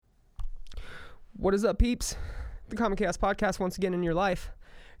What is up, peeps? The Common Chaos Podcast once again in your life.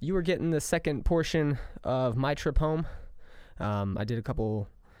 You are getting the second portion of my trip home. I did a couple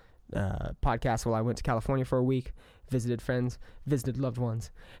podcasts while I went to California for a week, visited friends, visited loved ones,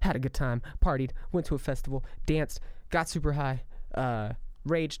 had a good time, partied, went to a festival, danced, got super high,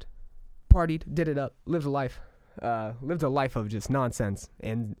 raged, partied, did it up, lived a life. Lived a life of just nonsense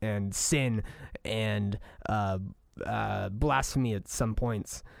and sin and blasphemy at some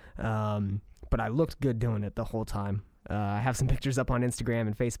points. But I looked good doing it the whole time. I have some pictures up on Instagram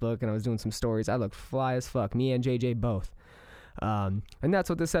and Facebook, and I was doing some stories. I look fly as fuck. Me and JJ both. And that's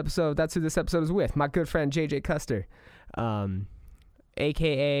who this episode is with. My good friend JJ Custer,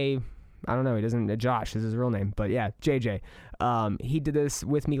 aka, I don't know, he doesn't, Josh is his real name, but yeah, JJ. He did this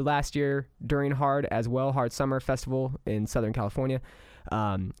with me last year during Hard as well, Hard Summer Festival in Southern California.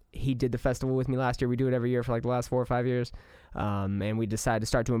 He did the festival with me last year. We do it every year for like the last 4 or 5 years. And we decided to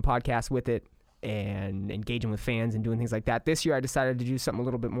start doing podcasts with it and engaging with fans and doing things like that. This year I decided to do something a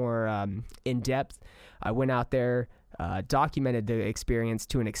little bit more in-depth. I went out there, documented the experience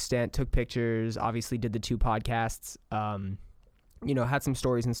to an extent, took pictures, obviously did the 2 podcasts, had some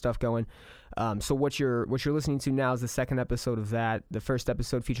stories and stuff going. So what you're listening to now is the second episode of that. The first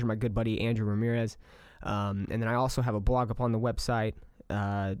episode featured my good buddy Andrew Ramirez. And then I also have a blog up on the website,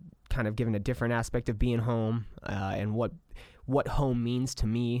 kind of giving a different aspect of being home, and what home means to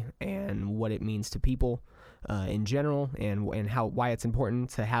me and what it means to people in general, and why it's important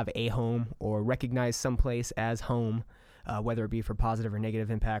to have a home or recognize some place as home, whether it be for positive or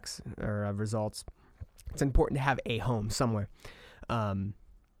negative impacts or results. It's important to have a home somewhere. And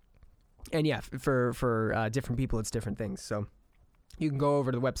yeah, for different people, it's different things. So you can go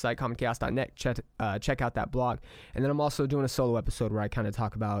over to the website, commonchaos.net, check out that blog. And then I'm also doing a solo episode where I kind of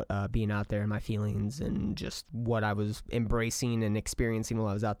talk about being out there and my feelings and just what I was embracing and experiencing while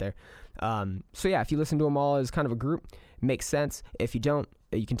I was out there. So yeah, if you listen to them all as kind of a group, it makes sense. If you don't,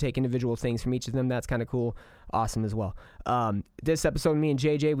 you can take individual things from each of them. That's kind of cool. Awesome as well. This episode, me and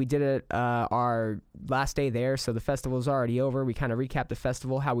JJ, we did it our last day there, so the festival's already over. We kind of recapped the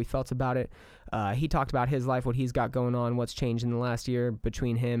festival, how we felt about it. He talked about his life, what he's got going on, what's changed in the last year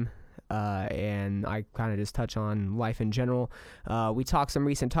between him, and I kind of just touch on life in general. We talk some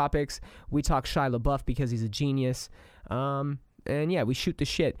recent topics. We talk Shia LaBeouf because he's a genius. And yeah, we shoot the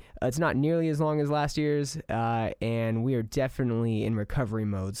shit. It's not nearly as long as last year's, and we are definitely in recovery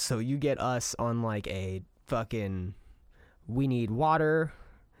mode. So you get us on like a fucking, we need water.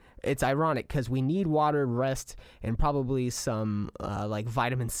 It's ironic because we need water, rest, and probably some like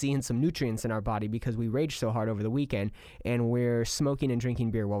vitamin C and some nutrients in our body because we raged so hard over the weekend, and we're smoking and drinking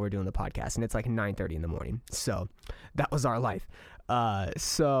beer while we're doing the podcast, and it's like 9:30 in the morning. So that was our life.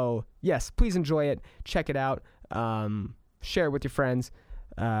 So yes, please enjoy it. Check it out. Share it with your friends.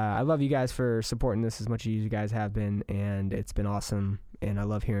 I love you guys for supporting this as much as you guys have been, and it's been awesome. And I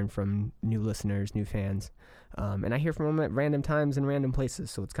love hearing from new listeners, new fans. And I hear from them at random times and random places,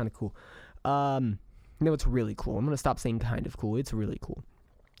 so it's kind of cool. It's really cool. I'm going to stop saying kind of cool. It's really cool.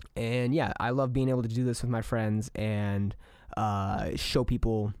 And yeah, I love being able to do this with my friends and show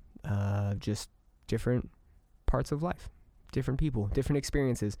people just different parts of life. Different people, different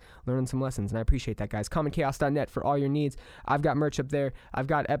experiences, learning some lessons, and I appreciate that, guys. CommonChaos.net for all your needs. I've got merch up there. I've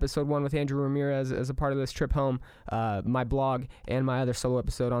got episode 1 with Andrew Ramirez as a part of this trip home, my blog, and my other solo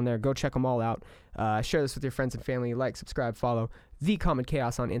episode on there. Go check them all out. Share this with your friends and family. Like, subscribe, follow The Common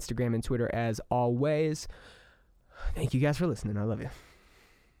Chaos on Instagram and Twitter as always. Thank you guys for listening. I love you.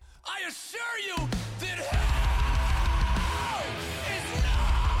 I assure you that hell is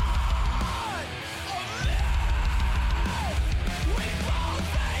not a myth. We both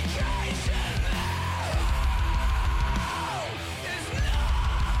vacation there. Hell is not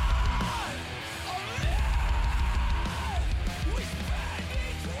a myth. We spend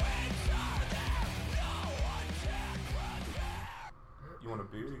each winter there. No one can compare. You want a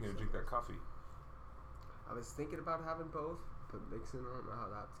beer? You're gonna drink that coffee. I was thinking about having both, but mixing, I don't know how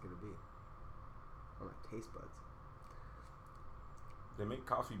that's going to be on my taste buds. They make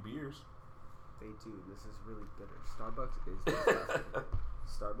coffee beers. They do. This is really bitter. Starbucks is disgusting.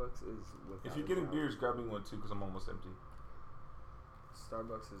 Starbucks is without If you're a getting doubt. beers, grab me one too, because I'm almost empty.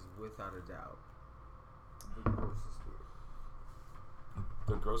 Starbucks is without a doubt the grossest beer.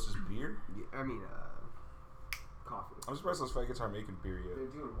 The grossest beer? Yeah, I mean, coffee. I'm surprised those faggots aren't making beer yet. They're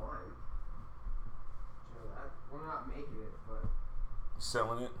doing wine. You know that? We're not making it, but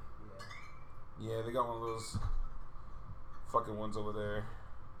Selling it? yeah. Yeah, they got one of those fucking ones over there.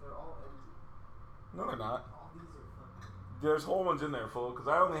 They're all empty. No, they're not. All these are fucking... There's whole ones in there, fool. Because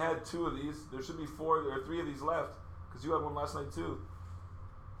I only had 2 of these. There should be 4 or 3 of these left. Because you had one last night too.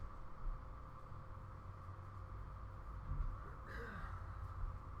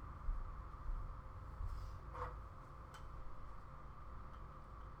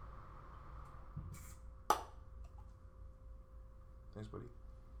 Thanks, buddy.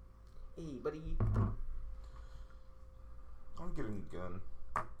 Hey, buddy. I'm getting a gun.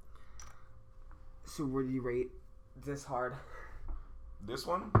 So where do you rate this hard? This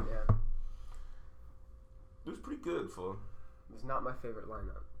one? Yeah. It was pretty good, fool. It's not my favorite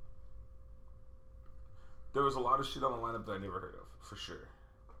lineup. There was a lot of shit on the lineup that I never heard of, for sure.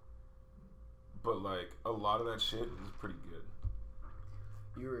 But, like, a lot of that shit is pretty good.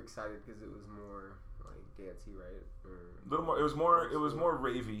 You were excited because it was more like dancey, right? Or A little more. It was more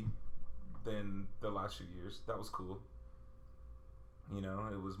ravey than the last few years. That was cool. You know,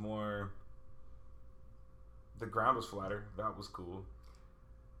 it was more. The ground was flatter. That was cool.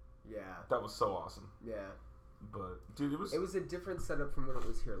 Yeah. That was so awesome. Yeah. But dude, it was a different setup from when it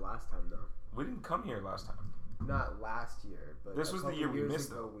was here last time, though. we didn't come here last time. Not last year, but This was the year we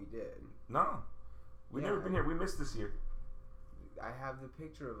missed, ago though. we did. No, we Yeah. never been here. We missed this year. I have the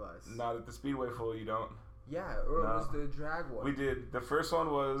picture of us. Not at the Speedway, fool. You don't. Yeah, or No. it was the drag one. We did. The first one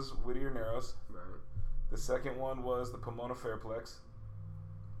was Whittier Narrows. Right. The second one was the Pomona Fairplex.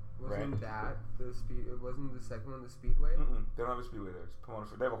 Wasn't Right. that the speed? It wasn't the second one the Speedway. Mm-mm. They don't have a Speedway there. It's Pomona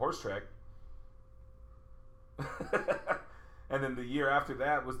They have a horse track. And then the year after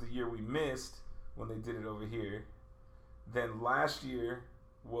that was the year we missed when they did it over here. Then last year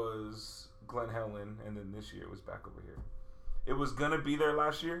was Glen Helen, and then this year was back over here. It was gonna be there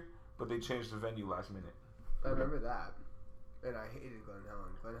last year, but they changed the venue last minute. I remember that, and I hated Glen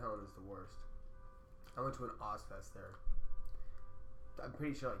Helen. Glen Helen is the worst. I went to an Ozfest there. I'm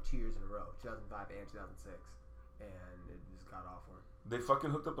pretty sure like 2 years in a row, 2005 and 2006, and it just got awful. They fucking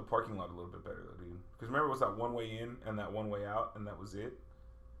hooked up the parking lot a little bit better though, dude. Because remember, it was that one way in and that one way out, and that was it.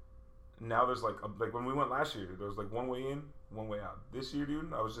 Now there's like when we went last year, there was like one way in, one way out. This year,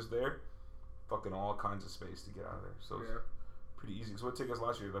 dude, I was just there, fucking all kinds of space to get out of there. So it's pretty easy. So it took us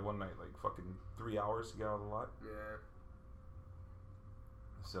last year, like one night, like fucking 3 hours to get out of the lot. Yeah.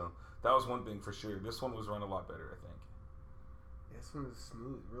 So that was one thing for sure. This one was run a lot better, I think. This one was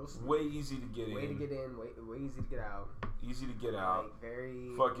smooth, real smooth. Way easy to get Way in. to get in, way easy to get out. Easy to get out. Like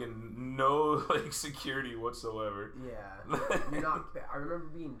very. Fucking no like security whatsoever. Yeah. You're not. I remember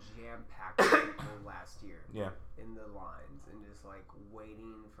being jam packed with people last year. Yeah. In the lines and just like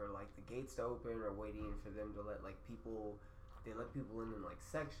waiting for like the gates to open or waiting for them to let like people. They let people in like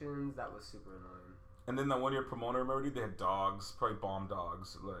sections. That was super annoying. And then that one year Pomona, remember, dude, they had dogs, probably bomb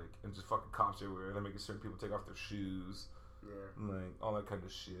dogs, like, and just fucking cops everywhere. They're making certain people take off their shoes. Yeah. And, like, all that kind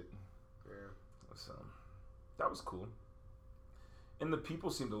of shit. Yeah. So, that was cool. And the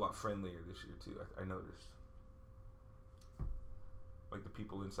people seemed a lot friendlier this year, too, I noticed. Like, the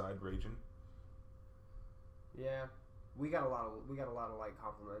people inside raging. Yeah. We got a lot of like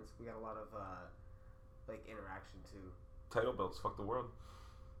compliments. We got a lot of like interaction too. Title belts, fuck the world.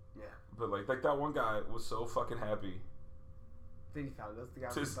 Yeah. But, like that one guy was so fucking happy Then he found us. The guy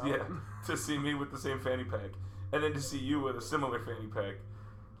to, was found yeah, him. to see me with the same fanny pack. And then to see you with a similar fanny pack.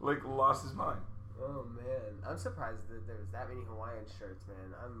 Like, lost his mind. Oh man, I'm surprised that there was that many Hawaiian shirts,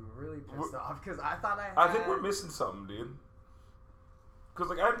 man. I'm really pissed off because I thought I had. I think we're missing something, dude. Because,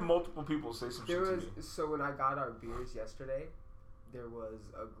 like, I had multiple people say some There shit was to me. so when I got our beers yesterday, there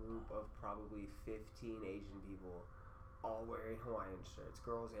was a group of probably 15 Asian people, all wearing Hawaiian shirts,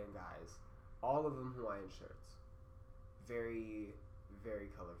 girls and guys, all of them Hawaiian shirts, very, very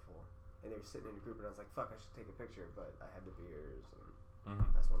colorful. And they were sitting in a group, and I was like, "Fuck, I should take a picture," but I had the beers, and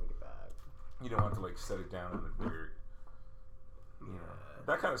I just wanted to get back. You don't want to, like, set it down in the dirt. You know.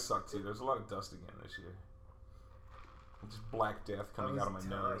 That kind of sucked, too. There's a lot of dust again this year. Just black death coming out of my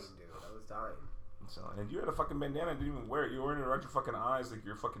nose. Dude, I was dying. So, and you had a fucking bandana and didn't even wear it. You were wearing it around your fucking eyes like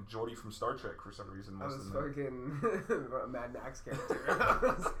you're fucking Geordi from Star Trek for some reason. I Most was of the night. fucking a Mad Max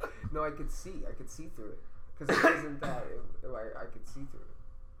character. No, I could see through it because it wasn't that. I could see through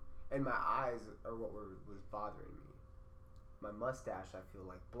it, and my eyes are what was bothering me. My mustache, I feel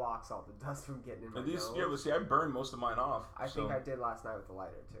like, blocks all the dust from getting in my And these, nose. yeah, let's see, I burned most of mine off. I think I did last night with the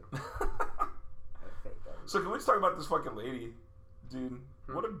lighter too. I think that was. So can we just talk about this fucking lady, dude?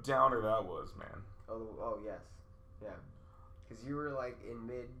 What a downer that was, man. Oh yes, yeah. Because you were like in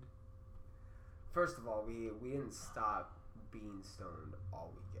mid. First of all, we didn't stop being stoned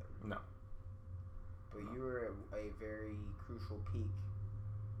all weekend. No. But you were at a very crucial peak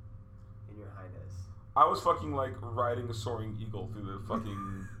in your highness. I was fucking like riding a soaring eagle through the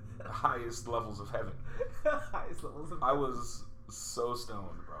fucking highest levels of heaven. Highest levels of. I was so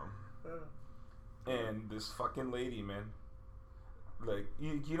stoned, bro. And this fucking lady, man. Like, you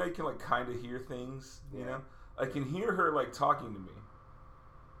know, you can, like, kind of hear things, you know? I can hear her, like, talking to me.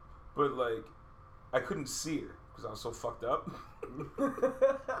 But, like, I couldn't see her because I was so fucked up.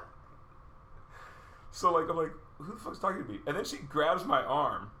 So, like, I'm like, who the fuck's talking to me? And then she grabs my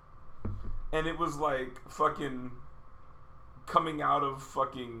arm, and it was like fucking coming out of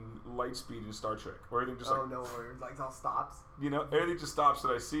fucking Lightspeed in Star Trek, where everything just Oh no, where like all stops. everything just stops,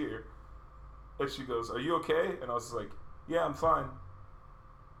 and I see her, and she goes, "Are you okay?" And I was just like, "Yeah, I'm fine."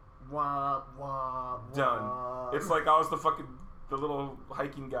 Wah wah. Done. It's like I was the little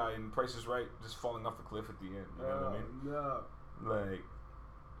hiking guy in Price is Right, just falling off the cliff at the end. You know what I mean? No. Like,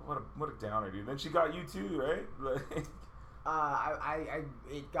 what a downer, dude. Then she got you too, right? Like,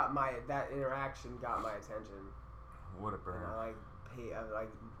 that interaction got my attention. what a And burn. I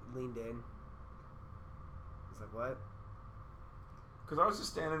leaned in. I was like, what? Because I was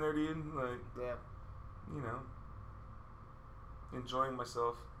just standing there, dude, like, Yeah. you know, enjoying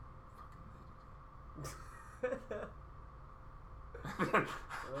myself.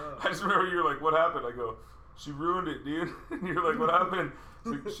 I just remember you were like, "What happened?" I go, "She ruined it, dude." And you're like, "What happened?"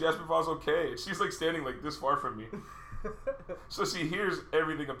 Like, she asked me if I was okay. And she's like standing like this far from me, so she hears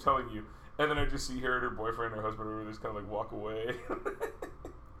everything I'm telling you. And then I just see her and her boyfriend, her husband, or just kind of like walk away.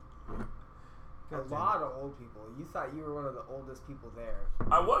 A lot of old people. You thought you were one of the oldest people there.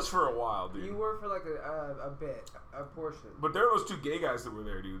 I was for a while, dude. You were for like a portion. But there are those two gay guys that were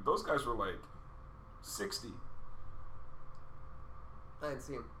there, dude. Those guys were like 60. I didn't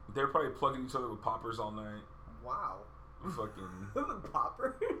see him. They were probably plugging each other with poppers all night. Wow. Fucking, The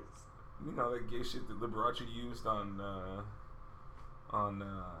poppers. you know, that gay shit that Liberace used on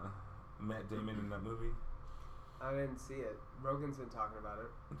Matt Damon in that movie. I didn't see it. Rogan's been talking about it.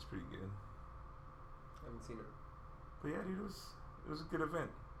 It's pretty good. I haven't seen it. But yeah, dude, it was a good event.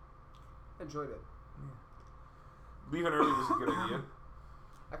 I enjoyed it. Yeah. Leaving early was a good idea.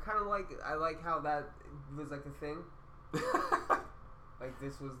 I like how that was like a thing. Like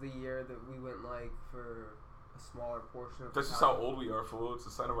this was the year that we went like for a smaller portion of That's the just time. how old we are, fool. It's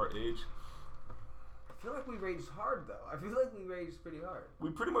a sign of our age. I feel like we raged hard though. I feel like we raged pretty hard. We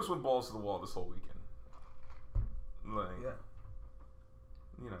pretty much went balls to the wall this whole weekend. Like, Yeah.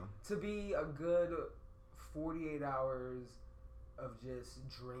 you know. To be a good 48 hours of just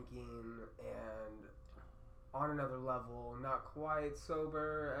drinking and on another level, not quite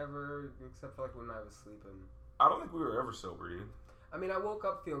sober ever, except for like when I was sleeping. I don't think we were ever sober, dude. I mean, I woke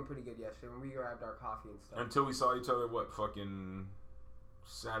up feeling pretty good yesterday when we grabbed our coffee and stuff. Until we saw each other, fucking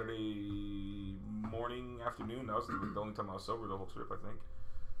Saturday morning, afternoon. That was the only time I was sober the whole trip, I think.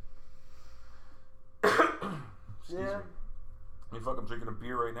 Excuse Yeah. me. I mean, fuck, I'm drinking a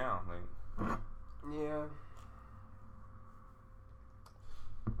beer right now. Like, Yeah.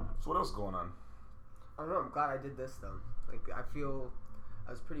 so what else is going on? I don't know. I'm glad I did this though. Like, I feel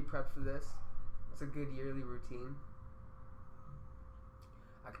I was pretty prepped for this. It's a good yearly routine.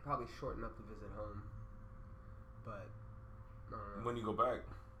 I could probably shorten up the visit home, but I don't know. When you go back?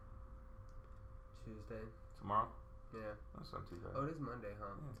 Tuesday. Tomorrow? Yeah. That's not too bad. Oh, it is Monday,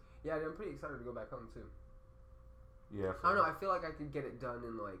 huh? Yeah, I'm pretty excited to go back home too. Yeah. I don't know. I feel like I could get it done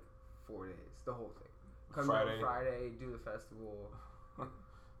in like 4 days, the whole thing. Come Friday. down Friday, do the festival.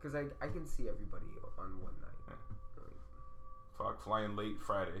 Because I can see everybody on one night. Yeah. Like, Fuck, flying late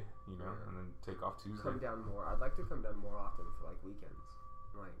Friday, you know, Yeah. and then take off Tuesday. come down more. I'd like to come down more often for like weekends.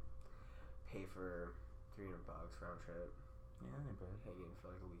 Like, pay for $300 round trip. Yeah, that ain't bad. Hanging for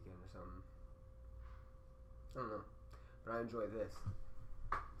like a weekend or something. I don't know. But I enjoy this.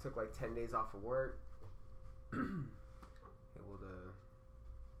 Took like 10 days off of work. Able to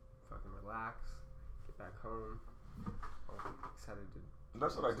fucking relax. Get back home. I'm excited to.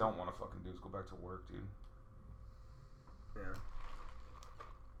 That's what I don't want to fucking do is go back to work, dude. Yeah.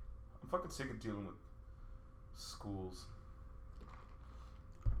 I'm fucking sick of dealing with schools.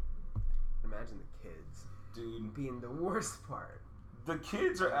 Imagine the kids Dude, being the worst part. the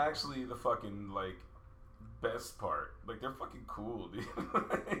kids are actually the fucking, like, best part. Like, they're fucking cool, dude.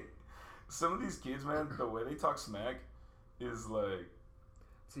 Some of these kids, man, the way they talk smack is, like,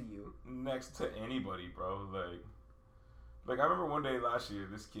 To you. next to anybody, bro. Like I remember one day last year,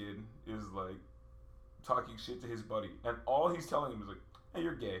 this kid is, like, talking shit to his buddy. And all he's telling him is, like, hey,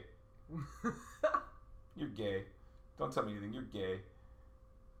 you're gay. You're gay. Don't tell me anything. You're gay.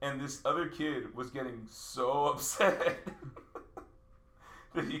 And this other kid was getting so upset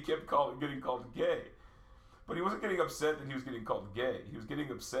that he kept getting called gay. But he wasn't getting upset that he was getting called gay. He was getting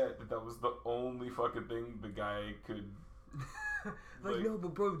upset that that was the only fucking thing the guy could... Like, Like- no,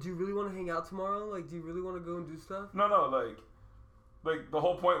 but bro, do you really want to hang out tomorrow? Like, do you really want to go and do stuff? No, like the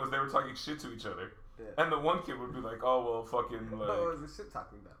whole point was they were talking shit to each other. Yeah. And the one kid would be like, oh, well, fucking, What like, was the shit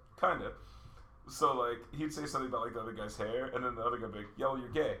talking about? kind of. So, like, he'd say something about, like, the other guy's hair, and then the other guy would be like, yo, you're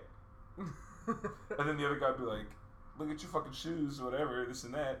gay. And then the other guy would be like, look at your fucking shoes, or whatever, this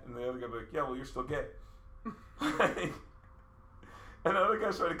and that. And the other guy would be like, yeah, well, you're still gay. and the other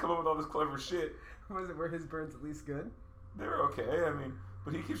guy's trying to come up with all this clever shit. Was it were his burns at least good? They were okay, I mean,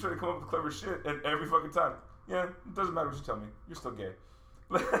 but he keeps trying to come up with clever shit, and every fucking time, yeah, it doesn't matter what you tell me, you're still gay.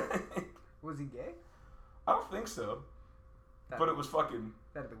 Was he gay? I don't think so, but it was fucking.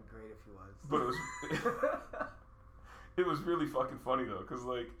 That'd have been great if he was. But it was. It was really fucking funny though, because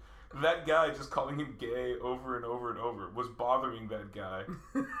like that guy just calling him gay over and over and over was bothering that guy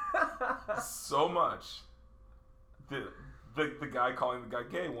so much. The guy calling the guy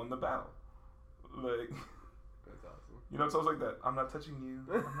gay won the battle. Like, That's awesome. you know, it's always like that. I'm not touching you.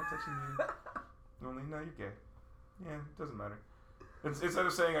 I'm not touching you. Only now you're gay. Yeah, it doesn't matter. Instead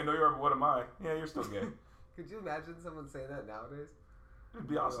of saying I know you are, but what am I? Yeah, you're still gay. Could you imagine someone saying that nowadays? It'd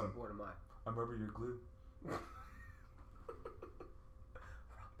be awesome. What am I? I'm rubber, you're glue.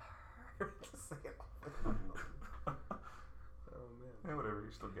 To say it all. Oh man. Yeah, whatever.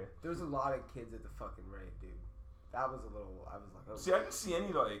 You're still gay. There was a lot of kids at the fucking rave, dude. That was a little. I was like, oh. See, I didn't see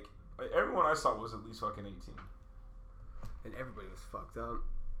any like everyone I saw was at least fucking 18. And everybody was fucked up.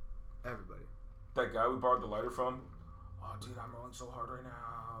 Everybody. That guy we borrowed the lighter from. Oh, dude, I'm rolling so hard right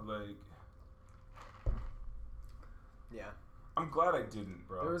now. Like, Yeah. I'm glad I didn't,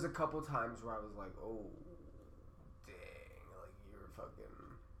 bro. There was a couple times where I was like, oh, dang, like you're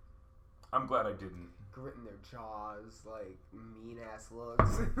fucking I'm glad I didn't. gritting their jaws, like mean ass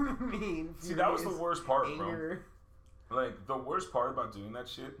looks, mean. See, that was the furious worst part, anger. bro. Like, the worst part about doing that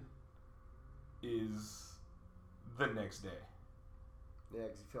shit is the next day. Yeah,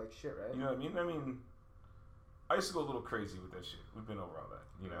 because you feel like shit, right? You know what I mean? I mean, I used to go a little crazy with that shit. We've been over all that,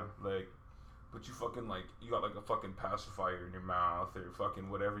 you know? Like, but you fucking, like, you got, like, a fucking pacifier in your mouth or fucking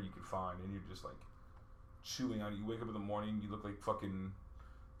whatever you can find, and you're just, like, chewing on it. You wake up in the morning, you look like fucking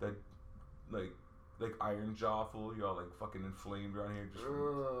that, like Iron Jaw fool. You're all, like, fucking inflamed around here, just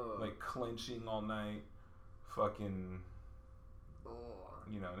from, like, clenching all night. Fucking,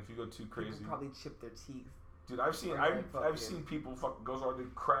 you know, and if you go too crazy. People probably chip their teeth. Dude, I've seen I've seen people fucking go so hard they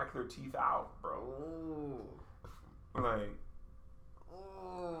crack their teeth out, bro. Oh. Like,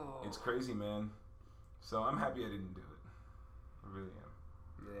 Oh. it's crazy, man. So I'm happy I didn't do it. I really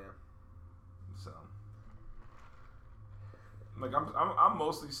am. Yeah. So, like, I'm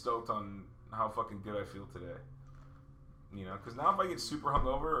mostly stoked on how fucking good I feel today. You know, because now if I get super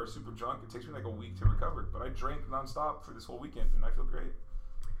hungover or super drunk, it takes me like a week to recover. But I drank nonstop for this whole weekend, and I feel great.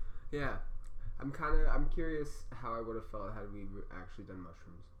 Yeah. I'm curious how I would have felt had we actually done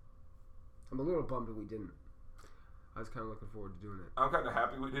mushrooms. I'm a little bummed that we didn't. I was kind of looking forward to doing it. I'm kind of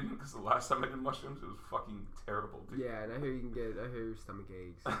happy we didn't, because the last time I did mushrooms, it was fucking terrible, dude. Yeah, and I hear your stomach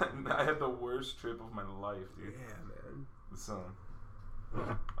aches. I had the worst trip of my life, dude. Yeah, man. So,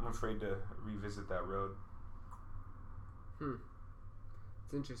 I'm afraid to revisit that road.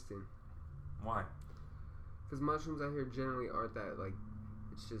 It's interesting. Why? Because mushrooms, I hear, generally aren't that, like,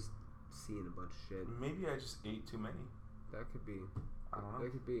 it's just seeing a bunch of shit. Maybe I just ate too many. That could be. I don't know.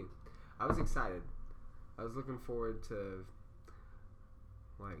 That could be. I was excited. I was looking forward to,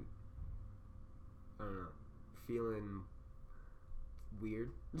 like, I don't know, feeling weird.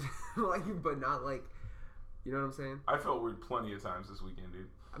 Like, but not like, you know what I'm saying? I felt weird plenty of times this weekend, dude.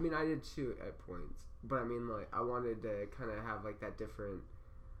 I mean, I did too at points. But I mean, like, I wanted to kind of have, like, that different,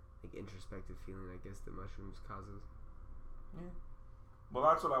 like, introspective feeling, I guess, that mushrooms causes. Yeah. Well,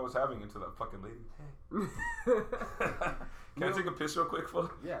 that's what I was having until that fucking lady. Hey. Can I take a piss real quick,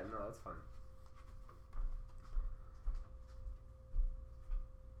 fuck? Yeah, no, that's fine.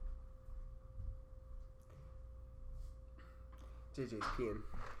 JJ's peeing.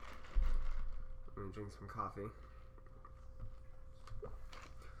 I'm gonna drink some coffee.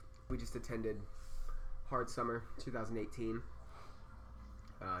 We just attended Hard Summer 2018.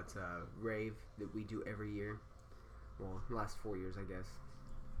 It's a rave that we do every year. Well, the last 4 years, I guess.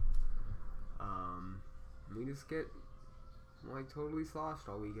 We just get, like, totally sloshed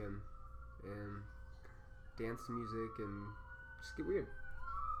all weekend. And dance to music and just get weird.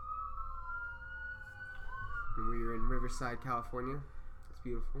 And we were in Riverside, California. It's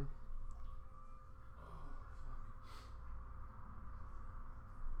beautiful.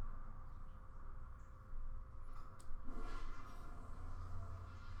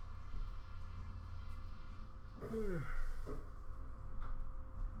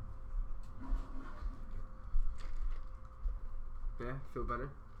 Yeah, feel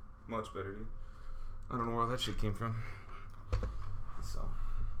better? Much better, dude. I don't know where all that shit came from. So.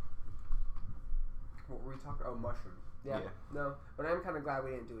 What were we talking? Oh, mushrooms. Yeah. No, but I'm kind of glad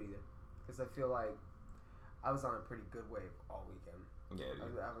we didn't do it either, because I feel like I was on a pretty good wave all weekend. Yeah,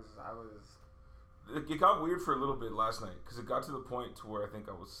 dude. I was. It got weird for a little bit last night, because it got to the point to where I think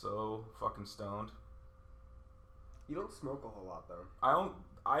I was so fucking stoned You don't smoke a whole lot though.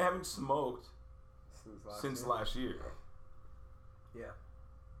 I haven't smoked Since last year. last year. Yeah.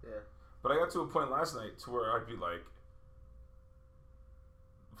 Yeah. But I got to a point last night to where I'd be like,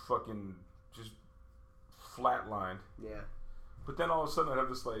 fucking just flatlined. Yeah. But then all of a sudden I'd have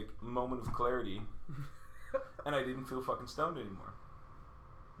this like moment of clarity, and I didn't feel fucking stoned anymore.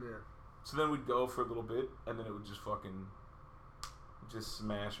 Yeah. So then we'd go for a little bit, and then it would just fucking just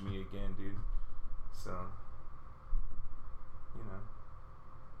smash me again, dude. So, you know,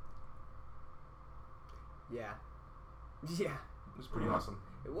 Yeah. Yeah. it was pretty awesome.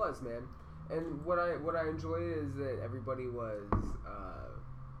 It was, man. And what I enjoyed is that everybody was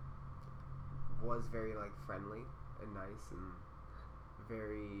very like friendly and nice and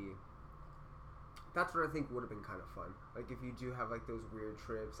very. That's what I think would have been kind of fun. Like if you do have like those weird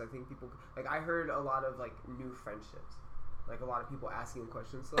trips, I think people like I heard a lot of like new friendships. Like a lot of people asking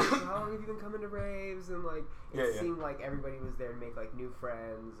questions like, so how long have you been coming to raves? And like it seemed like everybody was there to make like new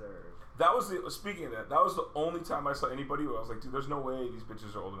friends or. That was speaking of that was the only time I saw anybody where I was like, dude, there's no way these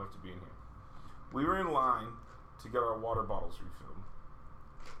bitches are old enough to be in here. We were in line to get our water bottles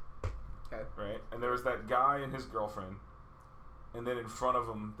refilled. Okay. Right? And there was that guy and his girlfriend. And then in front of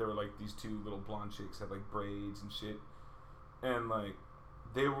them, there were like these two little blonde chicks had like braids and shit. And like,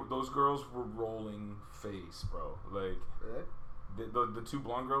 those girls were rolling face, bro. Like, Really? the two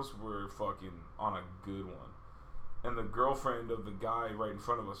blonde girls were fucking on a good one. And the girlfriend of the guy right in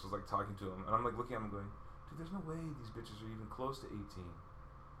front of us was like talking to him. And I'm like looking at him going, dude, there's no way these bitches are even close to 18.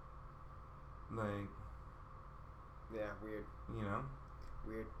 Like, Yeah. Weird. you know?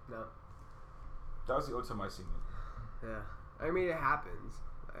 Weird. No. That was the only time I seen it. Yeah. I mean, it happens.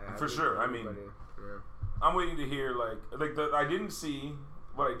 For sure. I mean, everybody- yeah. I'm waiting to hear what I didn't see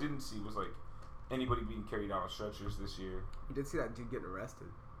was like anybody being carried out on stretchers this year. You did see that dude getting arrested.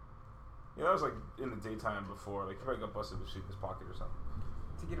 Yeah, that was like in the daytime before. Like he probably got busted with shit in his pocket or something.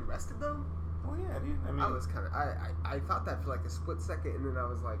 To get arrested though? Well, yeah, dude. I mean, I was kind of I thought that for like a split second, and then I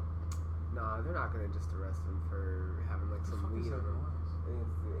was like, nah, they're not gonna just arrest him for having like some fuck is weed that in him. noise? I think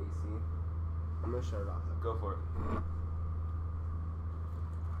it's the AC. I'm gonna shut it off. Go for it.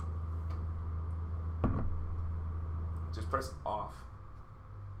 Just press off.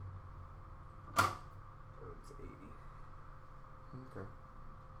 It's 80. Okay.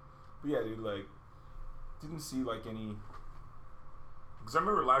 But yeah, dude, like, didn't see like any. Because I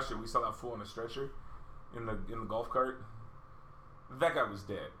remember last year we saw that fool on a stretcher in the golf cart. That guy was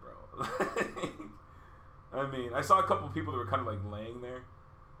dead, bro. I mean, I saw a couple people that were kind of like laying there.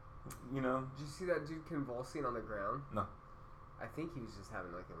 You know? Did you see that dude convulsing on the ground? No. I think he was just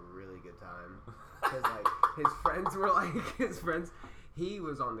having like a really good time. Because like his friends, he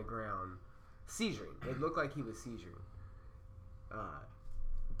was on the ground seizuring. It looked like he was seizuring.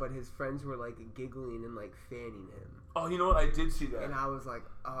 But his friends were like giggling and like fanning him. Oh, you know what? I did see that. And I was like,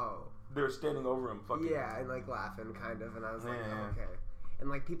 oh. They were standing over him, fucking. Yeah, and like laughing kind of. And I was like, Yeah. oh, okay. And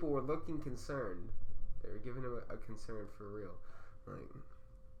like people were looking concerned. They were giving him a concern for real. Like,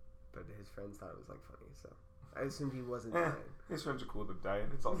 but his friends thought it was like funny, so I assumed he wasn't dying. His friends are cool with dying.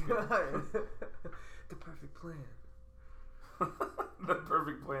 It's all good. The perfect plan. The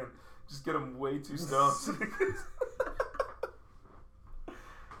perfect plan. Just get him way too stoned.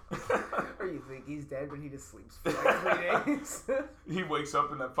 Or you think he's dead, but he just sleeps for like 3 days. He wakes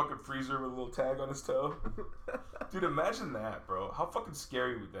up in that fucking freezer with a little tag on his toe. Dude, imagine that, bro. How fucking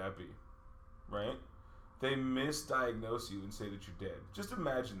scary would that be? Right? They misdiagnose you and say that you're dead. Just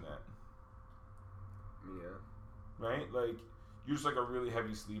imagine that. Yeah. Right? Like, you're just like a really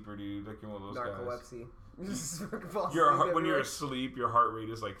heavy sleeper, dude. Like you're one of those guys. Narcolepsy. Just fucking fall Your asleep heart, when you're everywhere. asleep, your heart rate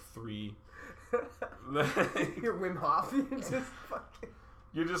is like 3. You're Wim Hof. You're just fucking.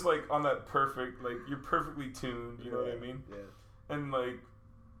 You're just like on that perfect, like you're perfectly tuned. You know what I mean? Yeah. And like,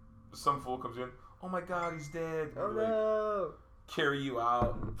 some fool comes in. Oh my God, he's dead. Oh Like, no. carry you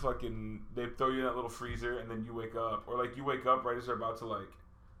out. Fucking, they throw you in that little freezer, and then you wake up, or like you wake up right as they're about to like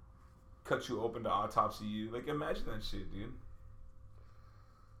cut you open to autopsy you. Like, imagine that shit, dude.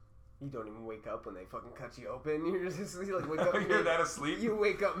 You don't even wake up when they fucking cut you open. You're just you like wake up. You're that asleep. You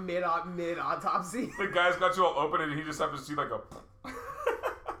wake up mid autopsy. The guy's got you all open, and he just happens to see like a.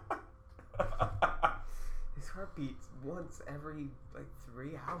 His heart beats once every like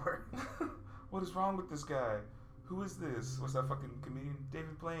 3 hours. What is wrong with this guy? Who is this? What's that fucking comedian?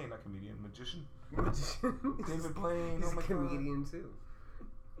 David Blaine, not comedian, magician. David Blaine. He's Oh my a comedian too.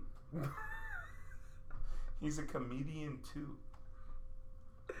 God. He's a comedian too.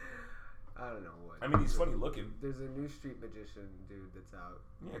 I don't know what. I mean, he's funny looking. There's a new street magician dude that's out.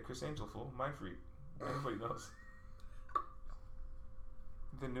 Yeah, Chris Angel, fool. Mind Freak. Everybody knows.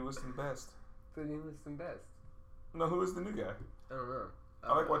 The newest and best. The newest and best. No, who is the new guy? I don't know.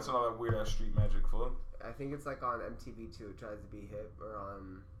 I like watching all that weird ass street magic fool. I think it's like on MTV too. It tries to be hip, or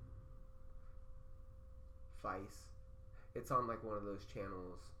on Vice. It's on like one of those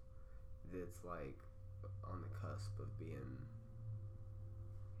channels that's like on the cusp of being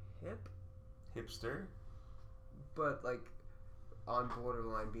hip, Hipster. but like on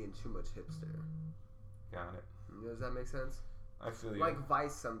borderline being too much hipster. Got it. Does that make sense? I feel you. Like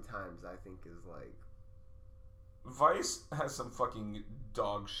Vice sometimes I think is like Vice has some fucking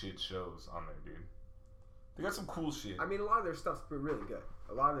dog shit shows on there, dude. They got some cool shit. I mean, a lot of their stuff's really good.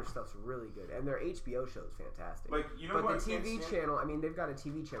 A lot of their stuff's really good, and their HBO show's fantastic. Like, you know but what the I can't TV stand? channel, I mean, they've got a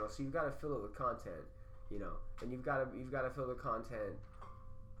TV channel, so you've got to fill it with content, you know, and you've got to fill the content.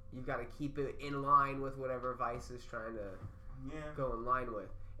 You've got to keep it in line with whatever Vice is trying to Yeah. go in line with,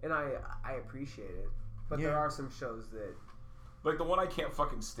 and I appreciate it. But there Yeah. are some shows that Like the one I can't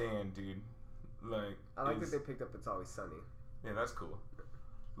fucking stand, dude. Like I like is- that they picked up. It's Always Sunny. Yeah, that's cool.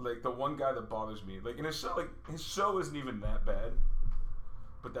 Like the one guy that bothers me, like in his show, his show isn't even that bad,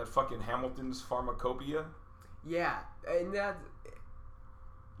 but that fucking Hamilton's Pharmacopoeia, Yeah, and that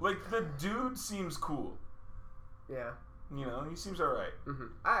like the dude seems cool. yeah. You know, he seems alright.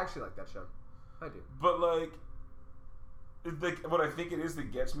 I actually like that show. I do. But like what I think it is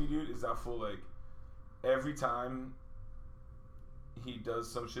that gets me, dude, is that fool. Like every time he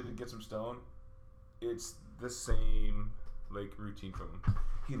does some shit that gets him stoned, it's the same like routine from him.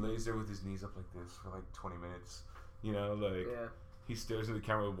 He lays there with his knees up like this for like 20 minutes. You know, like Yeah. he stares at the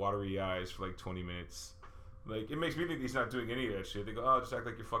camera with watery eyes for like 20 minutes. Like it makes me think he's not doing any of that shit. They go, oh, just act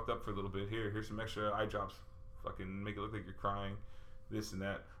like you're fucked up for a little bit. Here's some extra eye drops. Fucking make it look like you're crying. This and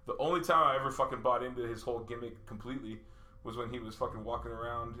that. The only time I ever fucking bought into his whole gimmick completely was when he was fucking walking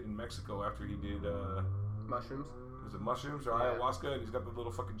around in Mexico after he did Mushrooms. was it mushrooms or Yeah. ayahuasca, and he's got the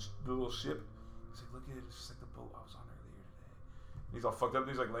little fucking the little ship. He's like, look at it, it's just like the boat I was on earlier today. And he's all fucked up.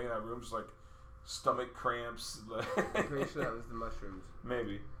 He's like laying in that room, just like stomach cramps. I'm pretty sure that was the mushrooms.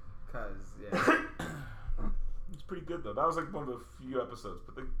 Maybe. Cause yeah, It's pretty good though. That was like one of the few episodes,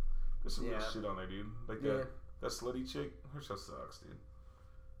 but there's some real Yeah. shit on there, dude. Like Yeah. that slutty chick, her show sucks, dude.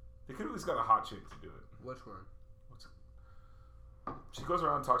 They could at least got a hot chick to do it. which one? She goes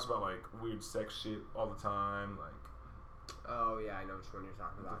around and talks about like weird sex shit all the time. Like, Oh yeah, I know which one you're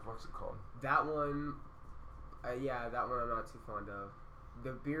talking what the about. fuck's it called? That one, yeah, that one I'm not too fond of.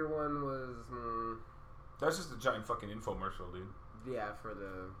 The beer one was, That's just a giant fucking infomercial, dude. yeah, for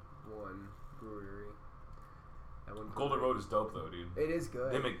the one brewery. That one Golden brewery. Road is dope though, dude. It is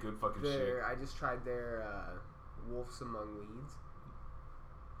good. They make good fucking shit. I just tried their Wolves Among Weeds.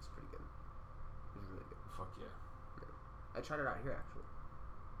 It's pretty good. It's really good. Fuck yeah. I tried it out here actually.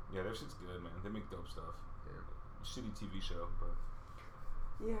 Yeah, their shit's good, man. They make dope stuff. Yeah. Shitty TV show, but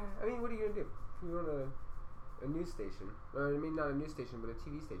Yeah, I mean, what are you gonna do? If you want a news station, or I mean, not a news station, but a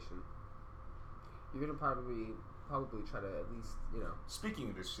TV station, you're gonna probably try to at least, you know. speaking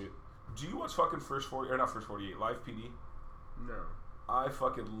of this shit, do you watch fucking First 40 or not First 48 Live PD? No. I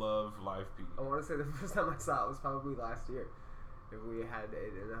fucking love Live PD. I want to say the first time I saw it was probably last year. If we had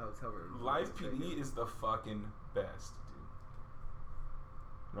it in a hotel room. Live PD is the fucking best,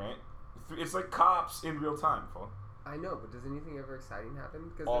 dude. Right? It's like cops in real time, fool. I know, but does anything ever exciting happen?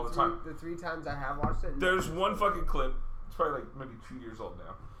 Because All the time. The 3 times I have watched it. There's one fucking clip. It's probably like maybe 2 years old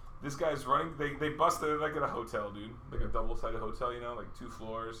now. This guy's running. They busted like at a hotel, dude. Like a double-sided hotel, you know, like 2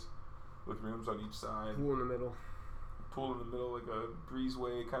 floors with rooms on each side. Pool in the middle. Pool in the middle, like a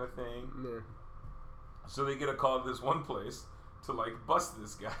breezeway kind of thing. Yeah. So they get a call to this one place to like bust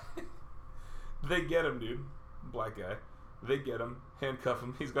this guy. They get him, dude. Black guy. They get him, handcuff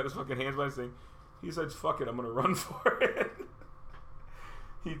him. He's got his fucking hands by his thing. He says, fuck it, I'm gonna run for it.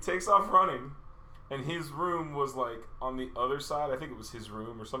 He takes off running, and his room was like on the other side. I think it was his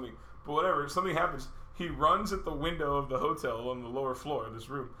room or something. But whatever, something happens. He runs at the window of the hotel on the lower floor of this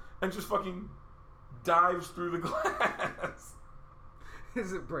room and just fucking dives through the glass.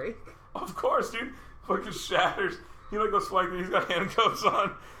 Does it break? Of course, dude. Fucking shatters. He like goes flying. He's got handcuffs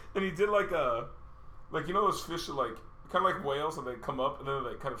on, and he did like a, like you know those fish are like kind of like whales, and they come up and then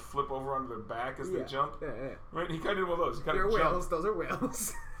they kind of flip over onto their back as they jump. Yeah. Right? He kind of did one of those. He kind They're of whales. jumped. Those are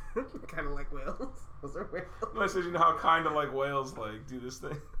whales. Kind of like whales. Those are whales. And I said, you know how kind of like whales like do this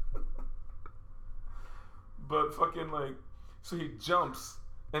thing. But fucking like, so he jumps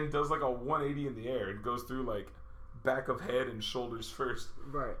and does like a 180 in the air and goes through like back of head and shoulders first.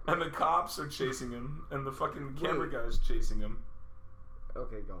 Right. And the cops are chasing him, and the fucking camera Wait. guy's chasing him.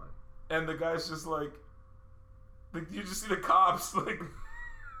 Okay, go on. And the guy's just like you just see the cops like,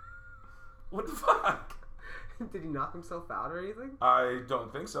 what the fuck? Did he knock himself out or anything? I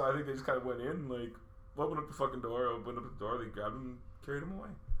don't think so. I think they just kind of went in like, Opened up the fucking door. Opened up the door. They grabbed him, and carried him away.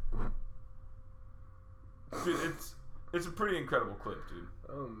 Dude, it's a pretty incredible clip, dude.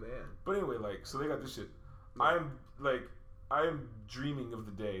 Oh man. But anyway, like, so they got this shit. I am dreaming of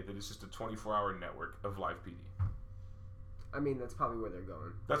the day that it's just a 24-hour network of live PD. I mean, that's probably where they're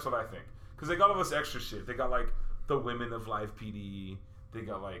going. That's what I think. Because they got all this extra shit. They got, like, the women of live PD. They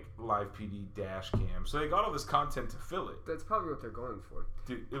got, like, live PD dash cam. So they got all this content to fill it. That's probably what they're going for.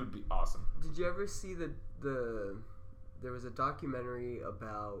 Dude, it would be awesome. Did you ever see there was a documentary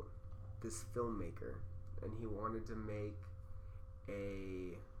about this filmmaker, and he wanted to make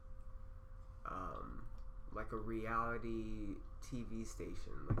like a reality TV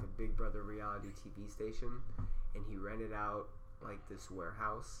station, like a Big Brother reality TV station, and he rented out like this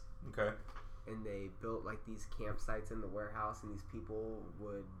warehouse, Okay. and they built like these campsites in the warehouse, and these people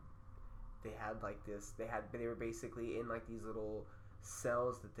they were basically in like these little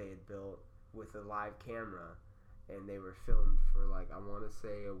cells that they had built with a live camera, and they were filmed for like, I want to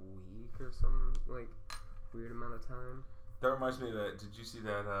say a week or some like weird amount of time. That reminds me of that. Did you see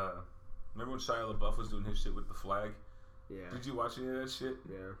that? Remember when Shia LaBeouf was doing his shit with the flag? Yeah. Did you watch any of that shit?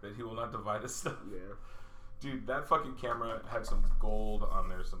 Yeah. That he will not divide us stuff? Yeah. Dude, that fucking camera had some gold on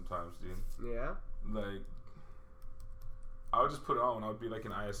there sometimes, dude. Yeah. Like, I would just put it on when I would be like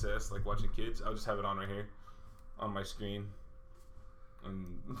in ISS, like watching kids. I would just have it on right here on my screen.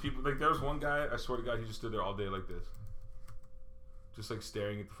 And people, like, there was one guy, I swear to God, he just stood there all day like this. Just like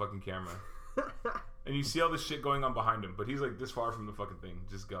staring at the fucking camera. And you see all this shit going on behind him, but he's like this far from the fucking thing,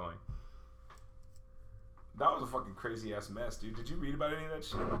 just going. That was a fucking crazy ass mess, dude. Did you read about any of that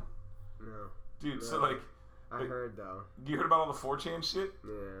shit? No. Dude, No. so like, I heard though. you heard about all the 4chan shit?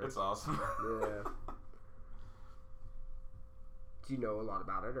 Yeah. It's awesome. Yeah. Do you know a lot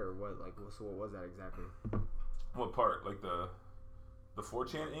about it, or what? Like, so what was that exactly? What part? Like the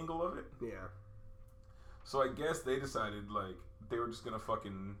 4chan angle of it? Yeah. So I guess they decided like they were just gonna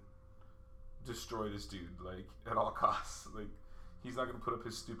fucking destroy this dude, like, at all costs. Like, he's not gonna put up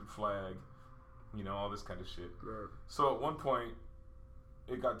his stupid flag, you know, all this kind of shit. Right. So at one point,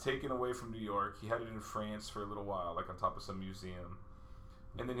 it got taken away from New York. He had it in France for a little while, like on top of some museum.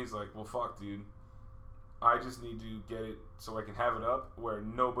 And then he's like, well, fuck, dude. I just need to get it so I can have it up where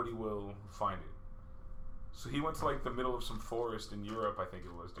nobody will find it. So he went to, like, the middle of some forest in Europe, I think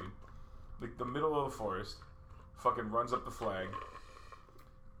it was, dude. Like, the middle of the forest, fucking runs up the flag,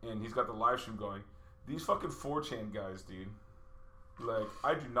 and he's got the live stream going. These fucking 4chan guys, dude, like,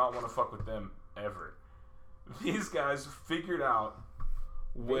 I do not want to fuck with them ever. These guys figured out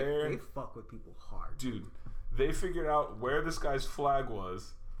where... They fuck with people hard. Dude, they figured out where this guy's flag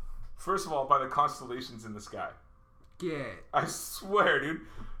was. First of all, by the constellations in the sky. Get I swear, dude.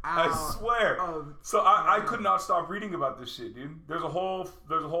 I out swear. of So I could not stop reading about this shit, dude. There's a whole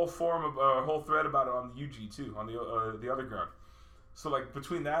forum of a whole thread about it on the UG too, on the other ground. So like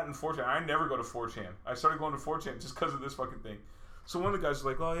between that and 4chan, I never go to 4chan. I started going to 4chan just because of this fucking thing. So one of the guys was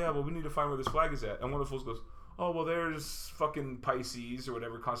like, "Oh yeah, well we need to find where this flag is at," and one of the fools goes, "Oh well, there's fucking Pisces or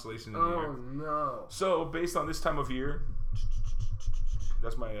whatever constellation in the year." Oh no. So based on this time of year,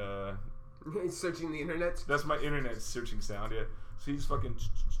 that's my Searching the internet. That's my internet searching sound, yeah. So he's fucking...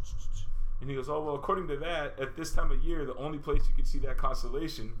 And he goes, oh, well, according to that, at this time of year, the only place you can see that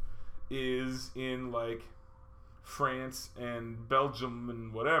constellation is in, like, France and Belgium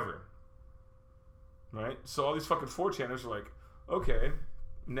and whatever. Right? So all these fucking 4chaners are like, okay,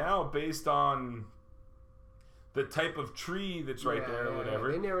 now based on the type of tree that's right there or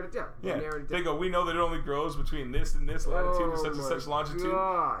whatever... They narrowed it down. They go, we know that it only grows between this and this latitude and such and such longitude.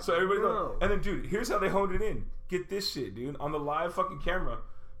 God, So everybody no. goes, and then, dude, here's how they honed it in. Get this shit, dude. On the live fucking camera,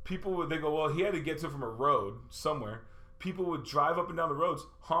 they go, well, he had to get to it from a road somewhere. People would drive up and down the roads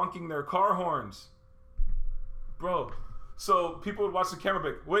honking their car horns. Bro. So people would watch the camera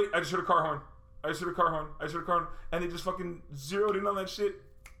like, wait, I just heard a car horn. I just heard a car horn. I just heard a car horn. And they just fucking zeroed in on that shit.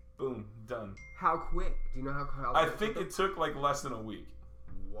 Boom. Done. How quick? Do you know how I think it took like less than a week.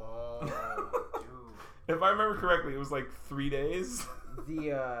 Whoa, dude. If I remember correctly, it was like 3 days.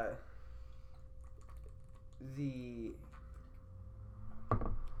 The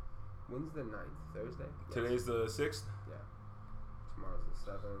when's the 9th? Thursday? Yes. Today's the 6th? Yeah. Tomorrow's the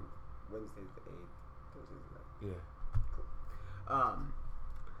 7th. Wednesday's the 8th. Thursday's the 9th. Yeah.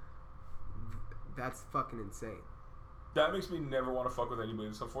 That's fucking insane. That makes me never want to fuck with anybody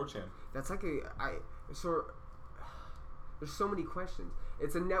that's on 4chan. That's like there's so many questions.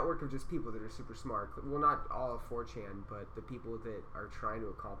 It's a network of just people that are super smart. Well, not all of 4chan, but the people that are trying to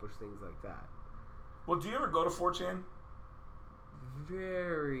accomplish things like that. Well, do you ever go to 4chan?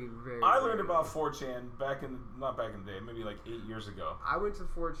 very, very. I learned very about 4chan not back in the day, maybe like 8 years ago. I went to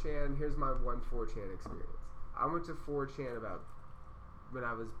 4chan. Here's my one 4chan experience. I went to 4chan about when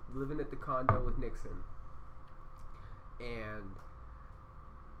I was living at the condo with Nixon, and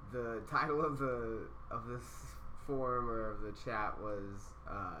the title of this forum or of the chat was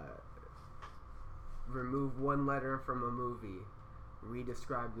remove one letter from a movie,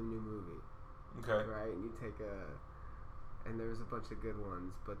 redescribe the new movie. Okay. Right, and you take and there was a bunch of good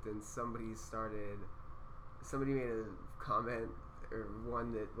ones, but then somebody made a comment or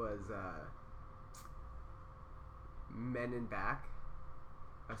one that was Men in Back,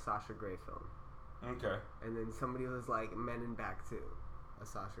 a Sasha Grey film, Okay. and then somebody was like Men in Back 2, a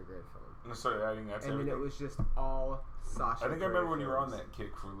Sasha Grey film, And I started adding that to and then everything. it was just all Sasha. I think I Grey remember when you were on films. that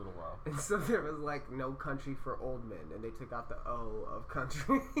kick for a little while. And so there was like No Country for Old Men, and they took out the O of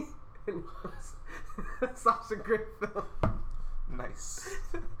country. And it was a Sasha Grey film. Nice.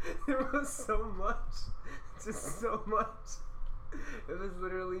 There was so much, just so much. It was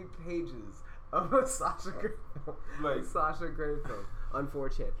literally pages of a Sasha Grey film, Like- a Sasha Grey film on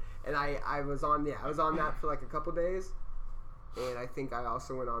 4chan. And I was on that for like a couple days, and I think I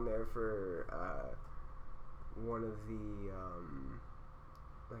also went on there for one of the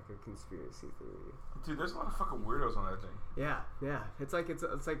like a conspiracy theory. Dude, there's a lot of fucking weirdos on that thing. Yeah. It's like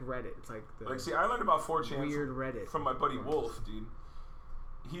Reddit. It's like the Like, see, I learned about 4chan weird Reddit from my buddy Wolf, dude.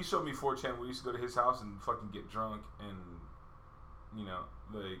 He showed me 4chan. We used to go to his house and fucking get drunk, and you know,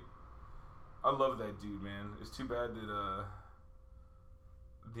 like, I love that dude, man. It's too bad that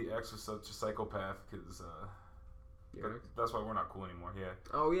the ex was such a psychopath, because that's why we're not cool anymore. Yeah.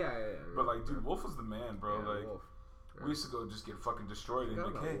 Oh yeah. But like, dude, Wolf was the man, bro. Yeah, like, Wolf. we used to go just get fucking destroyed, and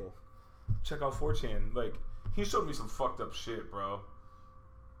Forgot like, about hey, Wolf. check out 4chan. Like, he showed me some fucked up shit, bro.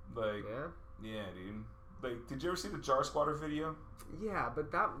 Like, yeah, dude. Like, did you ever see the Jar Squatter video? Yeah,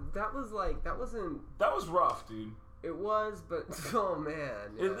 but that was like that wasn't. That was rough, dude. It was, but oh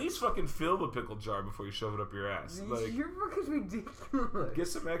man. Yeah. At least fucking fill the pickle jar before you shove it up your ass. Like, You're fucking ridiculous. get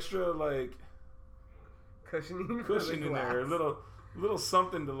some extra, like, Cushioning cushion in there, a little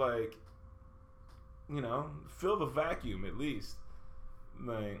something to, like, you know, fill the vacuum at least.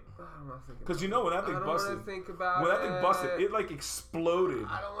 Like, because you know when that thing busted, I don't want to think about when that thing busted, it like exploded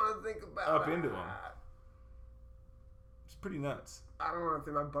I don't want to think about up it. into him. It's pretty nuts. I don't want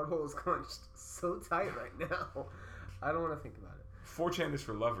to think. My butthole is clenched so tight right now. I don't want to think about it. 4chan is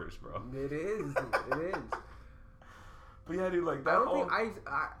for lovers, bro. It is. Dude, it is. But yeah, dude, like that.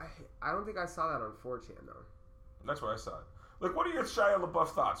 I don't think I saw that on 4chan though. That's where I saw it. Like, what are your Shia LaBeouf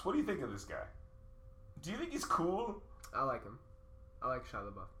thoughts? What do you think of this guy? Do you think he's cool? I like him. I like Shia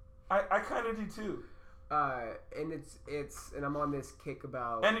LaBeouf. I kind of do too. And it's and I'm on this kick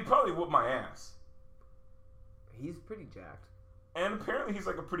about. And he probably whooped my ass. He's pretty jacked. And apparently he's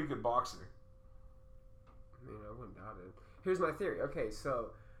like a pretty good boxer. I mean, I wouldn't doubt it. Here's my theory. Okay,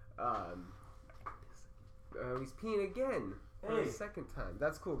 so he's peeing again for Hey. the second time.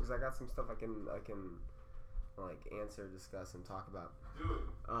 That's cool because I got some stuff I can like answer, discuss, and talk about. Do it.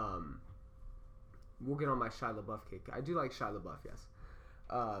 We'll get on my Shia LaBeouf kick. I do like Shia LaBeouf, yes.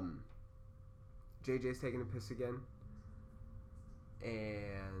 JJ's taking a piss again,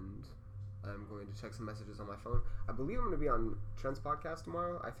 and I'm going to check some messages on my phone. I believe I'm going to be on Trent's podcast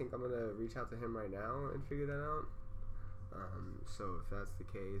tomorrow. I think I'm going to reach out to him right now and figure that out. So if that's the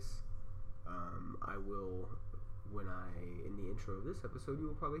case, I will, in the intro of this episode, you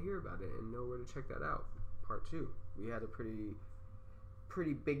will probably hear about it and know where to check that out. Part 2. We had a pretty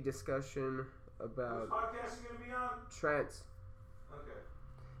big discussion about Which podcast you gonna be on? Trent's. Okay.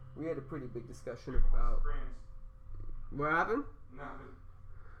 We had a pretty big discussion about what happened. Nothing.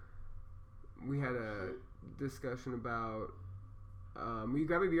 We had a discussion about. Will you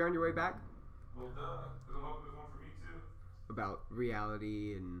grab a beer on your way back? Well, duh. Because I'm hoping there's one for me too. About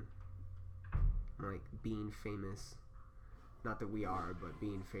reality and like being famous. Not that we are, but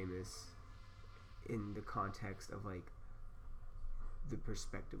being famous in the context of like the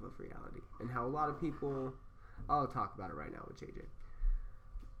perspective of reality and how a lot of people. I'll talk about it right now with JJ.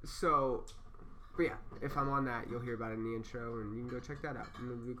 So, but yeah, if I'm on that, you'll hear about it in the intro, and you can go check that out,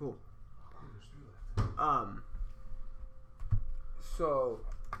 and it'll be cool. So,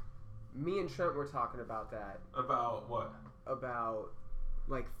 me and Trent were talking about that. About what? About,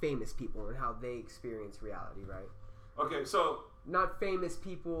 like, famous people and how they experience reality, right? Okay, so Not famous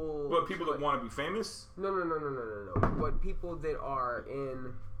people. what, people that want to be famous? No. But people that are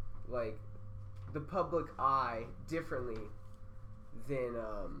in, like, the public eye differently than,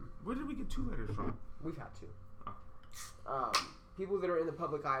 Where did we get 2 letters from? we've had to. people that are in the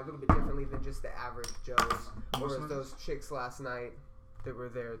public eye a little bit differently than just the average Joes. Or as those chicks last night that were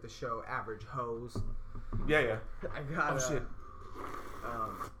there at the show, average hoes. Yeah. I got shit.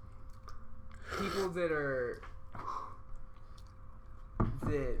 People that are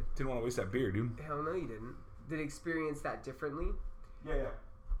that Didn't want to waste that beer, dude. hell no you didn't that experience that differently Yeah.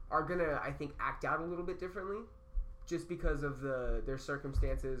 are gonna, I think, act out a little bit differently, just because of their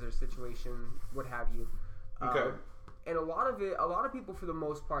circumstances or situation, what have you. Okay. And a lot of people for the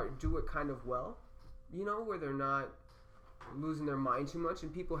most part do it kind of well, you know, where they're not losing their mind too much,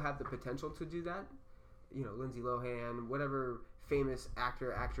 and people have the potential to do that. You know, Lindsay Lohan, whatever famous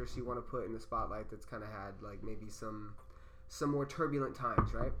actor, actress you want to put in the spotlight that's kind of had like maybe some more turbulent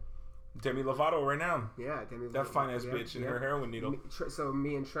times, right? Demi Lovato right now. Yeah, Demi That Lovato, fine ass yeah, bitch and yeah. her heroin needle. So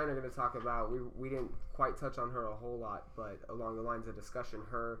me and Trent are going to talk about, we didn't quite touch on her a whole lot, but along the lines of discussion,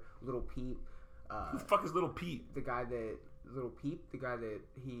 her, Little Peep, Who the fuck is Little Pete? the guy that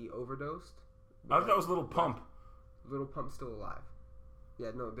he overdosed. I thought that was Little Pump. Little Pump's still alive. Yeah,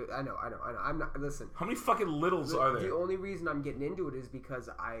 no, I know. I'm not, listen. How many fucking littles are there? The only reason I'm getting into it is because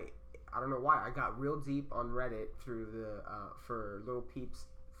I don't know why, I got real deep on Reddit through the, for Little Peep's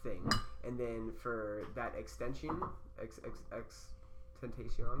thing, and then for that extension,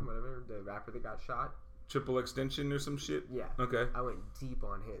 Tentacion, whatever, the rapper that got shot. Triple extension or some shit? Yeah. Okay. I went deep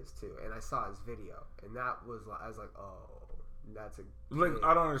on his too, and I saw his video, and that was like, I was like, oh, that's a Like, kid.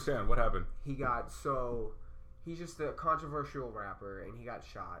 I don't understand. What happened? He's just a controversial rapper, and he got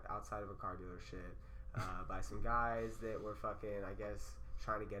shot outside of a car dealership by some guys that were fucking, I guess,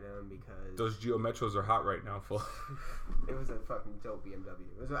 trying to get him because Those Geo Metros are hot right now, fool. it was a fucking dope BMW.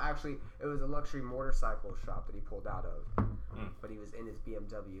 It was a luxury motorcycle shop that he pulled out of, but he was in his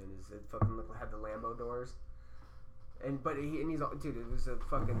BMW, and it fucking had the Lambo doors. He's dude.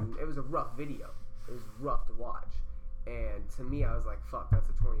 It was a rough video. It was rough to watch, and to me, I was like, fuck, that's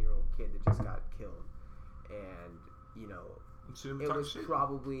a 20-year-old kid that just got killed, and you know, it was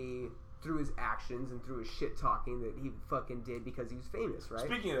probably through his actions and through his shit talking that he fucking did because he was famous, right?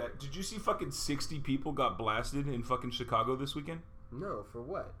 Speaking of that, did you see fucking 60 people got blasted in fucking Chicago this weekend? No, for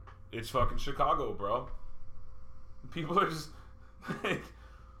what? It's fucking Chicago, bro. People are just like,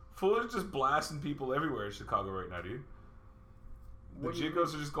 full are just blasting people everywhere in Chicago right now, dude. The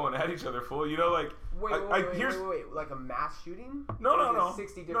Jigos are just going at each other, full. You know, like Wait, like a mass shooting? No, Or no, just no,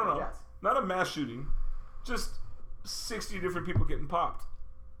 60 different deaths. not a mass shooting, just 60 different people getting popped.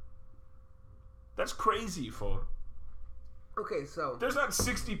 That's crazy, fool. Okay, so There's not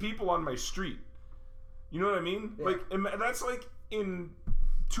 60 people on my street. You know what I mean? Yeah. Like, that's like in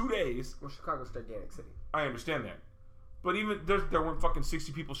 2 days. well, Chicago's a gigantic city. I understand that. But even there weren't fucking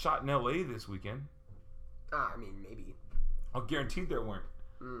 60 people shot in LA this weekend. I mean, maybe. I'll guarantee there weren't.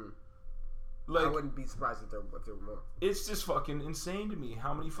 I Like, wouldn't be surprised if there were more. it's just fucking insane to me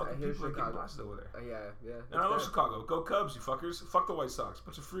how many fucking here's people are getting Chicago. blasted over there. Yeah. And I love Chicago. Go Cubs, you fuckers. Fuck the White Sox.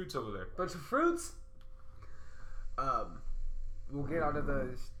 Bunch of fruits over there. Bunch of fruits. We'll get out of the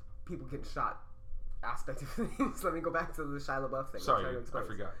people getting shot aspect of things. Let me go back to the Shia LaBeouf thing. Sorry, I'm trying I to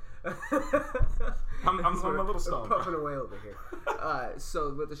forgot. explain. I'm a little stoned. Puffing away over here.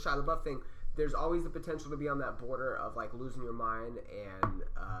 So with the Shia LaBeouf thing, there's always the potential to be on that border of like losing your mind and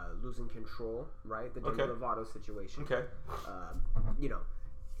losing control, right? The Demi Okay. Lovato situation. Okay. You know,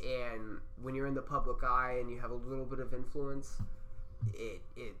 and when you're in the public eye and you have a little bit of influence, it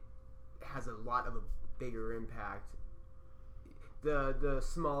has a lot of a bigger impact. The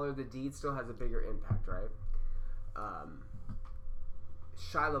smaller the deed still has a bigger impact, right?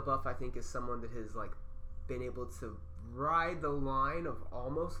 Shia LaBeouf, I think, is someone that has like been able to ride the line of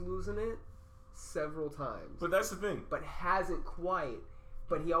almost losing it several times, But that's the thing. but hasn't quite.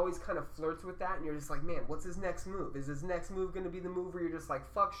 But he always kind of flirts with that, and you're just like, man, what's his next move? Is his next move going to be the move where you're just like,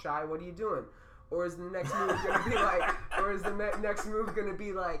 fuck, Shy, what are you doing? Or is the next move going to be like, next move going to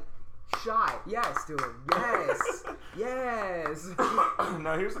be like, Shy, yes, dude, yes, yes.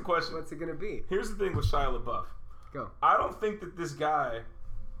 Now here's the question. What's it going to be? Here's the thing with Shia LaBeouf. Go. I don't think that this guy.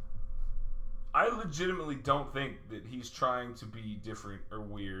 I legitimately don't think that he's trying to be different or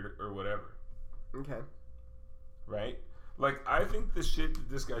weird or whatever. Okay. Right? Like, I think the shit that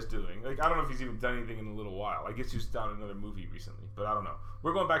this guy's doing, like, I don't know if he's even done anything in a little while. I guess he's done another movie recently, but I don't know.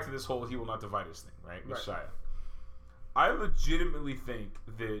 We're going back to this whole "he will not divide us" thing, right? With Right. Shia. I legitimately think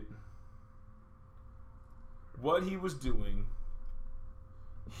that what he was doing,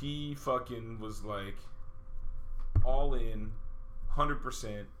 he fucking was like all in,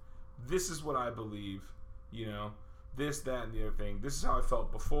 100%. This is what I believe, you know, this, that, and the other thing. This is how I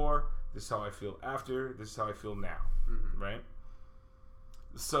felt before. This is how I feel after. This is how I feel now, right?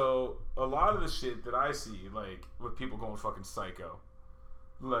 So a lot of the shit that I see, like with people going fucking psycho,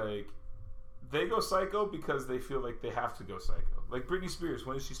 like they go psycho because they feel like they have to go psycho. Like Britney Spears,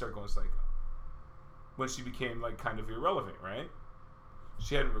 when did she start going psycho? When she became like kind of irrelevant, right?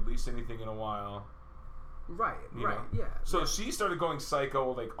 She hadn't released anything in a while. Right, You right, know? yeah. So yeah. she started going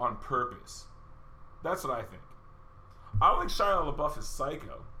psycho like on purpose. That's what I think. I don't think Shia LaBeouf is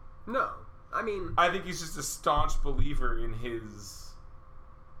psycho. No, I mean, I think he's just a staunch believer in his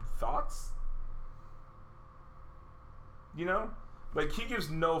thoughts. You know? Like, he gives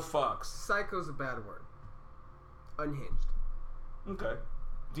no fucks. psycho's a bad word. Unhinged. Okay.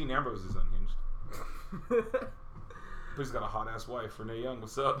 Dean Ambrose is unhinged. But he's got a hot-ass wife, Renee Young.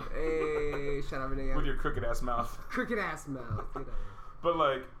 What's up? Hey, shout out Renee. With your crooked-ass mouth. Crooked ass mouth. Get out of here. But,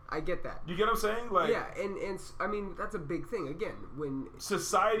 like, I get that. you get what I'm saying? Like, Yeah, and I mean that's a big thing. Again, when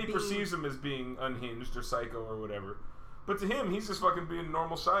society being- perceives him as being unhinged or psycho or whatever. But to him, he's just fucking being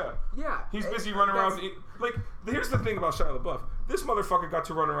normal Shia. yeah, He's it- busy running around that's- with... Like, here's the thing about Shia LaBeouf. This motherfucker got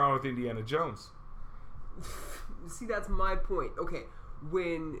to run around with Indiana Jones. See, that's my point. Okay,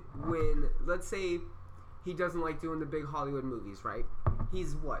 when let's say he doesn't like doing the big Hollywood movies, right?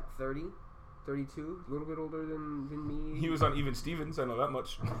 He's what, 30? 32? A little bit older than me. He was on Even Stevens, I know that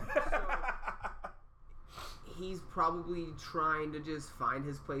much. He's probably trying to just find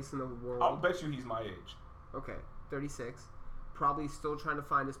his place in the world. I'll bet you he's my age. Okay, 36. Probably still trying to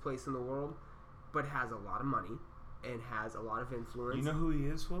find his place in the world, but has a lot of money and has a lot of influence. You know who he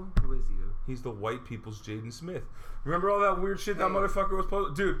is, Will? Who is he, dude? He's the white people's Jaden Smith. Remember all that weird shit that Hey. motherfucker was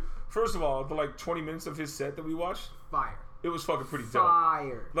posting? Dude, first of all, the like 20 minutes of his set that we watched, Fire. it was fucking pretty dope.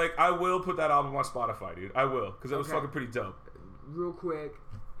 Fire. Like, I will put that album on Spotify, dude. I will, because it was Okay. fucking pretty dope. Real quick,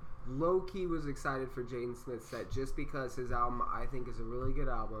 low-key was excited for Jaden Smith's set just because his album, I think, is a really good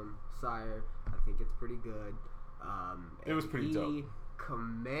album. Sire, I think it's pretty good. It was pretty dope. He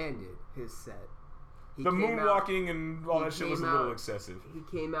commanded his set. He The came out- moonwalking and all he that shit was a came little out- excessive. He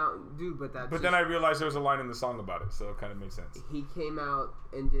came out, dude, but that's But then I realized there was a line in the song about it, so it kind of made sense. he came out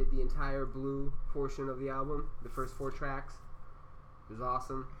and did the entire blue portion of the album, the first 4 tracks. It was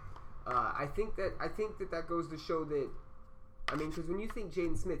awesome. I think that goes to show that. I mean, because when you think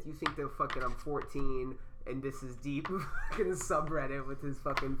Jaden Smith, you think the fucking I'm 14 and this is deep fucking subreddit with his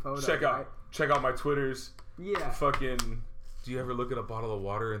fucking photo. Check out my Twitters. Yeah. Fucking, do you ever look at a bottle of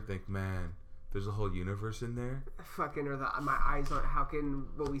water and think, man, there's a whole universe in there? Fucking, or my eyes aren't. How can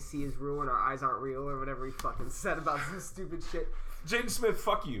what we see is real and our eyes aren't real, or whatever he fucking said about this stupid shit. Jaden Smith,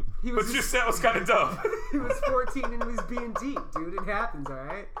 fuck you. He was But your just- set was kind of dumb. He was 14 and he was being deep, dude. It happens, all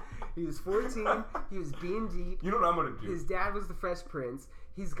right. He was 14. He was being deep. You know what I'm gonna do? His dad was the Fresh Prince.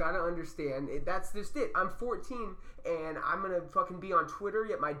 He's got to understand. That's just it. I'm 14 and I'm gonna fucking be on Twitter.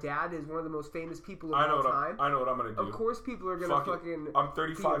 Yet my dad is one of the most famous people of I know all what time. I know what I'm gonna do. Of course, people are gonna Fuck it. fucking. I'm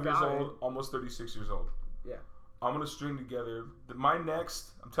 35 be years about old, it. almost 36 years old. Yeah, I'm gonna string together my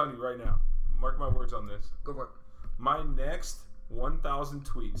next. I'm telling you right now. Mark my words on this. go for it. My next 1,000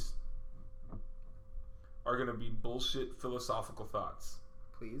 tweets are gonna be bullshit philosophical thoughts.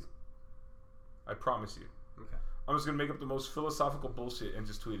 Please. I promise you. Okay. I'm just gonna make up the most philosophical bullshit and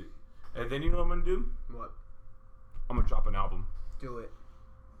just tweet it. And then you know what I'm gonna do? What? I'm gonna drop an album. Do it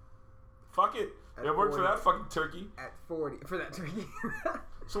Fuck it. At It worked for 40. that fucking turkey. at 40 for that turkey.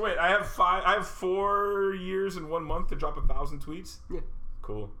 So wait, I have 4 years and 1 month to drop 1,000 tweets. Yeah.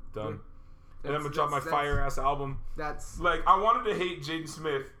 Cool, done. Yeah. And then I'm gonna drop my That's- fire ass album. That's Like, I wanted to hate Jaden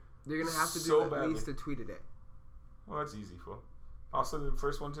Smith. you're gonna have to do so at badly. least a tweet a day. Well, that's easy, fool. I'll send the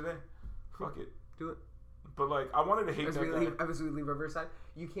first one today. Fuck it. Do it. But like, I wanted to hate As that we guy. leave Riverside,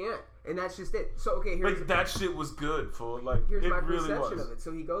 you can't, and that's just it. So okay, here's Like, that shit was good, fool. Like, here's it my really perception was. of it.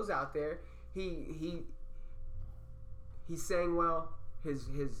 So he goes out there, he sang well.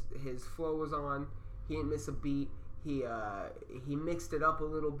 His flow was on. He didn't miss a beat. He mixed it up a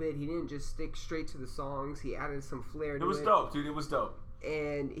little bit. He didn't just stick straight to the songs. He added some flair to it. It was dope, dude. It was dope.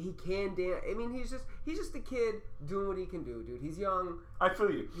 And he can dance. I mean, he's just a kid doing what he can do, dude. He's young. I feel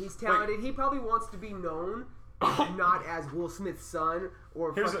you. He's talented. He probably wants to be known, not as Will Smith's son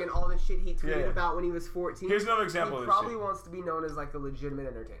or Here's fucking a- all the shit he tweeted Yeah. about when he was 14. Here's another example He of this probably shit. wants to be known as like a legitimate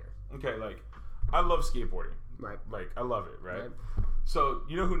entertainer. Okay, like, I love skateboarding. Right. Like, I love it, right? Right. So,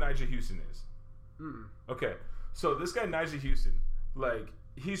 you know who Nigel Houston is? Mm-mm. Okay, so this guy Nigel Houston, like,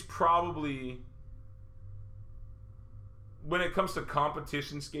 he's probably, when it comes to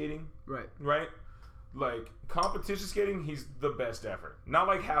competition skating, Right. right? Like, competition skating, he's the best ever. Not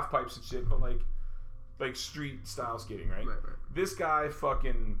like half pipes and shit, but like street style skating, right? Right. Right. This guy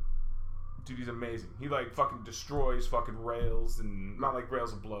fucking, dude, he's amazing. He like fucking destroys fucking rails and not like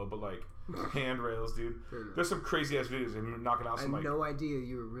rails of blow, but like handrails, dude. Dude. There's some crazy ass videos of him knocking out I some had like. no idea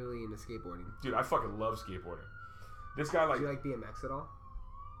you were really into skateboarding. Dude, I fucking love skateboarding. This guy like. Do you like BMX at all?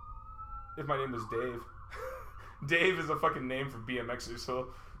 If my name was Dave. Dave is a fucking name for BMXers, so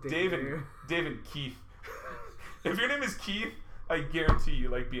Dave and Keith. If your name is Keith, I guarantee you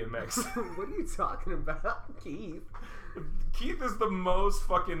like BMX. What are you talking about, Keith? Keith is the most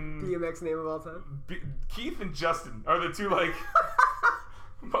fucking BMX name of all time? Keith and Justin are the two like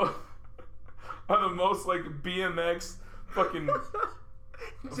are the most like BMX fucking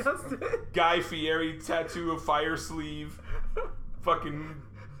Justin. Guy Fieri tattoo of fire sleeve, fucking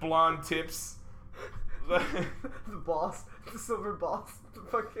blonde tips. The balls. The silver balls. The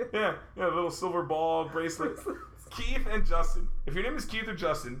fucking... Yeah, little silver ball bracelet. Keith and Justin. If your name is Keith or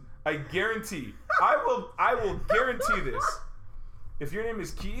Justin, I guarantee, I will guarantee this. If your name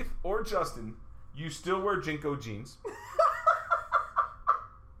is Keith or Justin, you still wear Jinko jeans.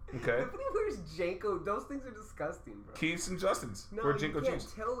 Okay? Nobody wears Janko. Those things are disgusting, bro. Keiths and Justins No, wear you Jinko can't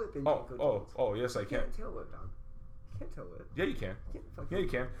jeans. tail whip in Janko jeans. Oh, yes, I You can. can't tail whip, dog. You can't tail whip. Yeah, you can. You can't fucking... Yeah, you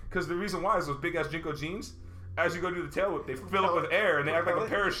can. Because the reason why is those big ass Jinko jeans, as you go do the tail whip, they fill up with air and they act like a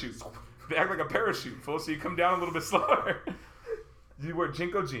parachute. They act like a parachute, fool, so you come down a little bit slower. You wear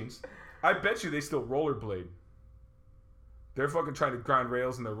Jinko jeans. I bet you they still rollerblade. They're fucking trying to grind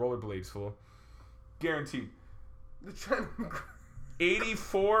rails in their rollerblades, fool. Guaranteed. They're trying to...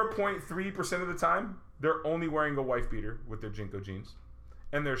 84.3% of the time, they're only wearing a wife beater with their Jinko jeans.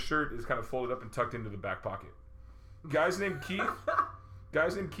 And their shirt is kind of folded up and tucked into the back pocket. Guys named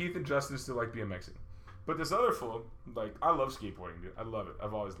Keith and Justin still like BMXing. But this other fool, like, I love skateboarding, dude. I love it.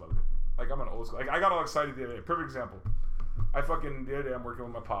 I've always loved it. Like, I'm an old school. Like, I got all excited the other day. Perfect example. The other day, I'm working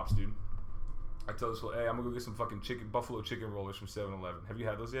with my pops, dude. I told this fool, hey, I'm going to go get some fucking buffalo chicken rollers from 7-Eleven. Have you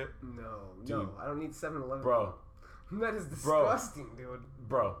had those yet? No, Dude. I don't need 7-Eleven. Bro. That is disgusting, dude.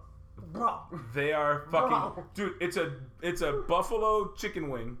 Bro. Bro. They are fucking... Bro. Dude, it's a buffalo chicken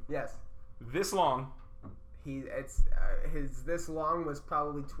wing Yes. this long His this long was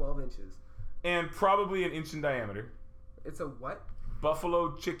probably 12 inches. and probably an inch in diameter. It's a what?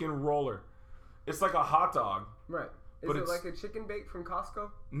 Buffalo chicken roller. It's like a hot dog. Right. Is But it it's- like a chicken bake from Costco?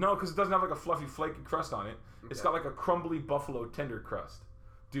 No, because it doesn't have like a fluffy, flaky crust on it. It's Okay. got like a crumbly buffalo tender crust.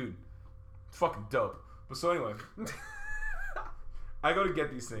 Dude, it's fucking dope. But so anyway, I go to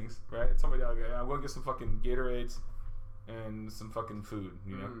get these things, right? I tell my dad, I'm going to get some fucking Gatorades and some fucking food,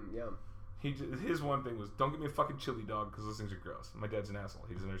 you know? Yeah. His one thing was, don't get me a fucking chili dog because those things are gross. My dad's an asshole.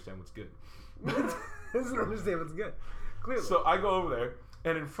 He doesn't understand what's good. Doesn't understand what's good. Clearly. So I go over there,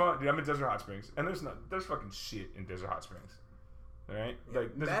 and in front, dude, I'm in Desert Hot Springs, and there's fucking shit in Desert Hot Springs. All right?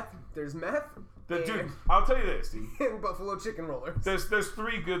 Like, There's meth. dude, and, I'll tell you this, dude. and buffalo chicken rollers. There's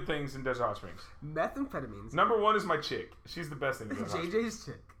three good things in Desert Hot Springs. Methamphetamines. Number one is my chick. She's the best thing in Desert Hot Springs. JJ's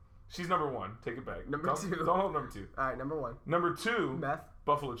chick. She's number one. Take it back. Number Don't- two. Don't hold number two. All right, number 1. Number two, Meth.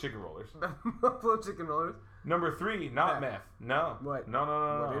 buffalo chicken rollers. Buffalo chicken rollers. Number three, not Meth. meth. No. What? No.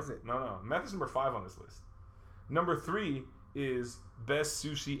 What no. is it? No. Meth is number 5 on this list. Number 3 is best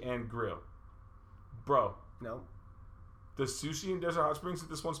sushi and grill. Bro, No. the sushi in Desert Hot Springs at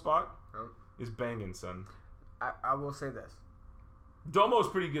this one spot No. is banging, son. I will say this. Domo's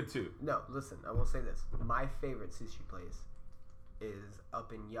pretty good too. No, listen, I will say this. My favorite sushi place is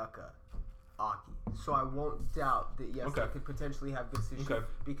up in Yucca, Aki. So I won't doubt that, yes, Okay. I could potentially have good sushi. Okay.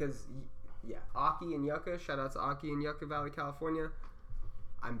 Because, yeah, Aki and Yucca, shout out to Aki in Yucca Valley, California.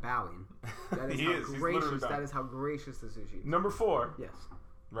 I'm bowing. That is He how is. He's literally gracious. That bowing. is how gracious the sushi is. Number 4, Yes.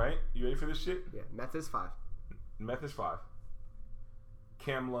 right? You ready for this shit? Yeah. Meth is 5. Meth is 5.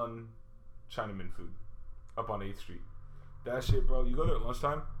 Kamlun Chinaman food up on 8th Street. That shit, bro. You go there at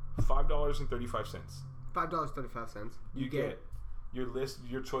lunchtime, $5.35. $5.35. You get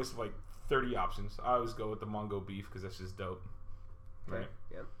your choice of like 30 options. I always go with the Mongo beef because that's just dope. Right?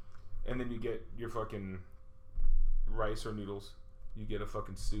 Yeah. And then you get your fucking rice or noodles. You get a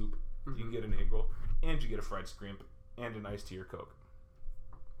fucking soup. You can get an egg roll. And you get a fried scrimp. And an iced tea or Coke.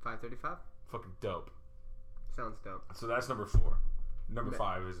 $5.35? Fucking dope. Sounds dope. So that's number 4. Number Meth.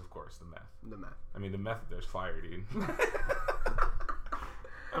 5 is, of course, the meth. The meth. I mean, the meth there's fire, dude.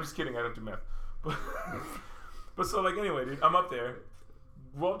 I'm just kidding. I don't do meth. But so, like, anyway, dude, I'm up there.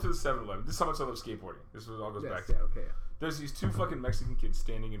 Roll up to the 7-Eleven. This is how much I love skateboarding. This is what it all goes Yes, back to. yeah, okay. There's these 2 fucking Mexican kids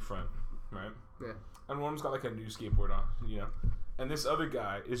standing in front, right? Yeah. And one of them's got like a new skateboard on, you know? And this other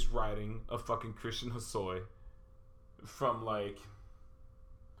guy is riding a fucking Christian Hosoi from like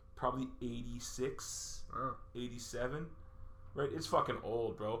probably 86, Wow. 87, right? It's fucking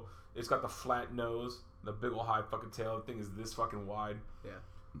old, bro. It's got the flat nose, the big ol' high fucking tail. The thing is this fucking wide. Yeah.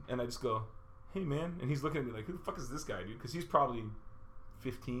 And I just go, hey, man. And he's looking at me like, who the fuck is this guy, dude? Because he's probably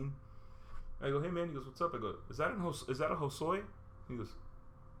 15. I go, hey man. He goes, what's up? I go, is that a Hosoi? He goes,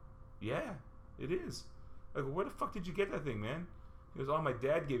 yeah, it is. I go, where the fuck did you get that thing, man? He goes, oh, my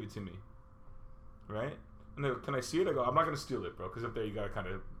dad gave it to me. Right? And I go, can I see it? I go, I'm not gonna steal it, bro, because up there you gotta kind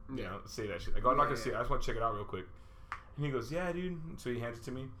of say that shit. I go, I'm not gonna see it. I just want to check it out real quick. And he goes, yeah, dude. So he hands it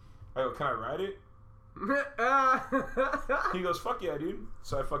to me. I go, can I ride it? He goes, fuck yeah, dude.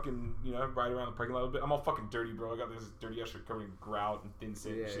 So I fucking, ride around the parking lot a little bit. I'm all fucking dirty, bro. I got this dirty ass shirt covered in grout and thin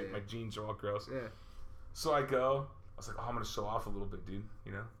sand and shit. Yeah. My jeans are all gross. Yeah. So I go. I was like, oh, I'm gonna show off a little bit, dude.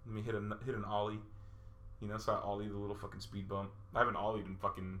 Let me hit an ollie. So I ollie the little fucking speed bump. I haven't ollied in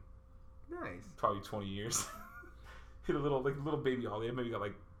fucking Nice. probably 20 years. Hit a little baby ollie. I maybe got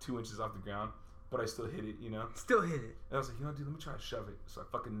like 2 inches off the ground, but I still hit it. Still hit it. And I was like, dude, let me try to shove it. So I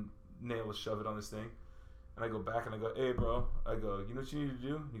fucking nail a shove it on this thing. And I go back and I go, hey, bro. I go, you know what you need to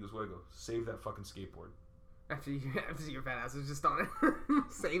do? And he goes, what? I go, save that fucking skateboard. After your fat ass was just on it.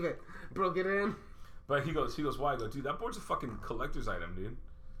 Save it. Bro, get it in. But he goes, why? I go, dude, that board's a fucking collector's item, dude.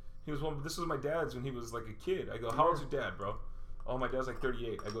 He goes, well, this was my dad's when he was like a kid. I go, how old's your dad, bro? Oh, my dad's like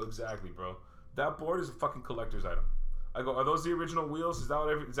 38. I go, exactly, bro. That board is a fucking collector's item. I go, are those the original wheels? Is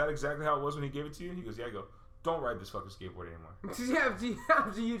that exactly how it was when he gave it to you? He goes, yeah. I go, don't ride this fucking skateboard anymore.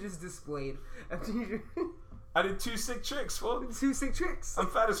 After you just displayed. I did 2 sick tricks, fool. 2 sick tricks. I'm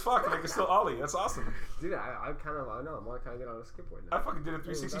fat as fuck and I can still ollie. That's awesome. Dude, I kind of, I know, I want to kind of get on a skateboard now. I fucking did a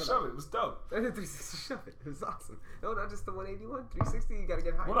 360 shove it. It was dope. I did 360 shove it. It was awesome. No, not just the 181. 360, you gotta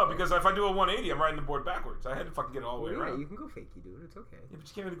get high. Well, no, because if I do a 180, I'm riding the board backwards. I had to fucking get it all the way around. You can go fakey, dude. It's okay. Yeah, but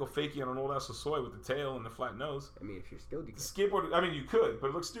you can't really go fakey on an old ass soy with the tail and the flat nose. I mean, if you're skilled, you The can. skateboard, I mean, you could, but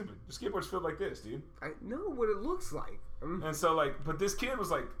it looks stupid. The skateboard's filled like this, dude. I know what it looks like. And so, but this kid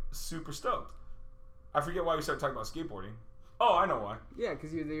was, super stoked. I forget why we started talking about skateboarding. Oh, I know why. Yeah,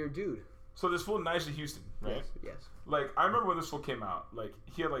 because you're your dude. So this fool, Nigel Houston, right? Yes. I remember when this fool came out.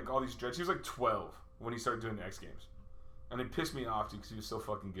 He had, all these dreads. He was, 12 when he started doing the X Games. And it pissed me off, dude, because he was so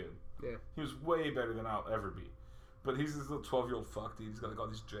fucking good. Yeah. He was way better than I'll ever be. But he's this little 12-year-old fuck, dude. He's got, all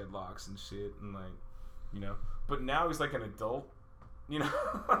these dreadlocks and shit. And, But now he's, an adult. He's,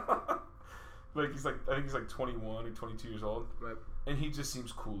 I think he's, 21 or 22 years old. Right. And he just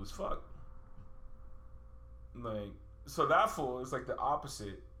seems cool as fuck. So that fool is the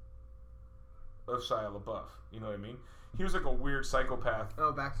opposite of Shia LaBeouf. You know what I mean? He was a weird psychopath.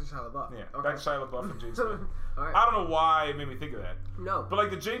 Oh, back to Shia LaBeouf. Yeah, Okay. back to Shia LaBeouf and Jaden Smith. All right. I don't know why it made me think of that. No.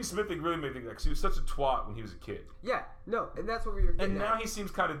 But the Jaden Smith thing really made me think of that because he was such a twat when he was a kid. Yeah, no, and that's what we were getting And now at. he seems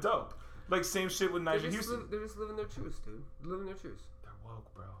kind of dope. Same shit with Nigel Houston. They're just living their truth, dude. Living their truth. They're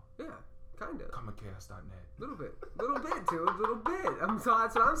woke, bro. Yeah, kind of. Comicast.net. Little bit, dude. Little bit. That's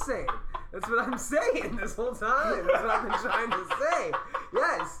what I'm saying. That's what I'm saying this whole time. That's what I've been trying to say.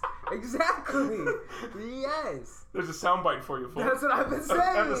 Yes, exactly. Yes. There's a soundbite for you, fool. That's what I've been saying.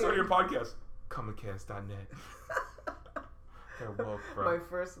 At the start of your podcast. Comicast.net. They're woke, bro.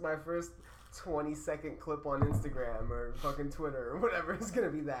 My first 20-second clip on Instagram or fucking Twitter or whatever is gonna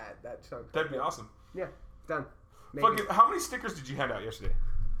be that chunk. That'd be awesome. Yeah, done. Maybe. Fucking, how many stickers did you hand out yesterday?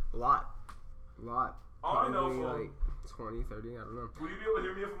 A lot. All I know, Probably fool. 20, 30, I don't know. Will you be able to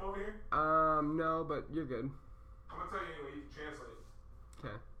hear me from over here? No, but you're good. I'm gonna tell you anyway. You can translate.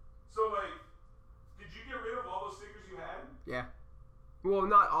 Okay. So, did you get rid of all those stickers you had? Yeah. Well,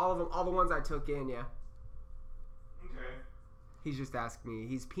 not all of them. All the ones I took in, yeah. Okay. He's just asked me.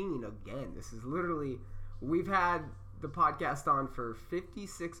 He's peeing again. This is literally... We've had the podcast on for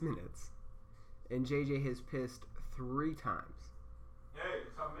 56 minutes. And JJ has pissed 3 times. Hey,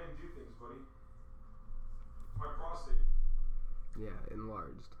 that's how men do things, buddy. It's my prostate. Yeah,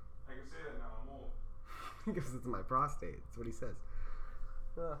 enlarged. I can say that now. I'm old. Because it's my prostate. That's what he says.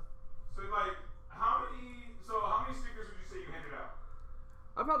 So, how many stickers would you say you handed out?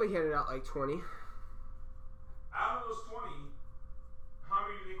 I probably handed out 20. Out of those 20, how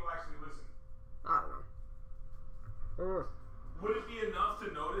many do you think will actually listen? I don't know. Would it be enough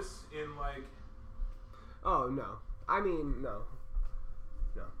to notice in Oh, no. I mean, no.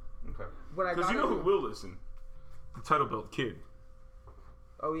 Okay. What I Because you got know who will listen? The Title Belt Kid.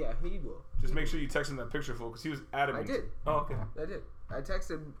 Oh, yeah, he will. Just make sure you text him that picture, fool, because he was adamant. I did. Oh, okay. I did. I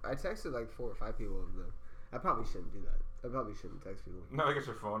texted 4 or 5 people of them. I probably shouldn't do that. I probably shouldn't text people. No, I get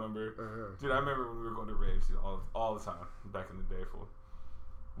your phone number. Uh-huh. Dude, I remember when we were going to raves all the time back in the day, fool.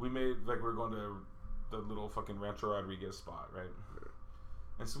 We made, we were going to the little fucking Rancho Rodriguez spot, right?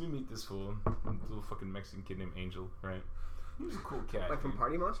 And so we meet this fool, little fucking Mexican kid named Angel, right? He was a cool cat. Like from dude.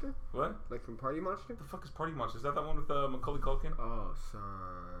 Party Monster? What? Like from Party Monster? What the fuck is Party Monster? Is that one with Macaulay Culkin? Oh, son.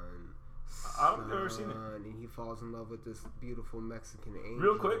 I don't think I've ever seen it. And he falls in love with this beautiful Mexican angel.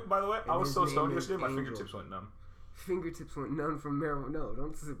 Real quick, by the way, I And was his so name stoned is yesterday, my Angel. fingertips went numb. Fingertips went numb from marijuana. No,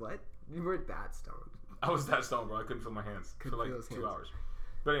 don't say what? You weren't that stoned. I was that stoned, bro. I couldn't feel my hands for Couldn't like feel his 2 hands. hours.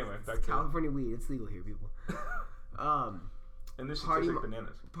 But anyway, back to California weed. It's legal here, people. and this shit Party tastes like Mo-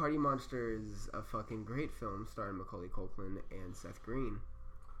 bananas. Party Monster is a fucking great film starring Macaulay Culkin and Seth Green.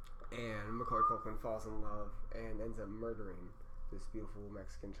 And Macaulay Culkin falls in love and ends up murdering this beautiful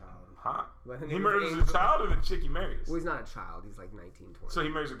Mexican child. Huh? But her He name is murders Angel. a child or the chick he marries? Well, he's not a child. He's like 19, 20. So he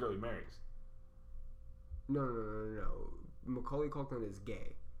marries a girl he marries. No. Macaulay Culkin is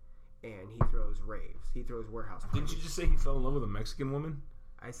gay. And he throws raves. He throws warehouse parties. Didn't you just say he fell in love with a Mexican woman?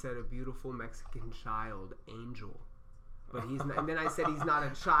 I said a beautiful Mexican child, Angel. But he's not, and then I said he's not a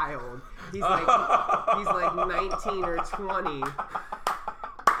child. He's like 19 or 20.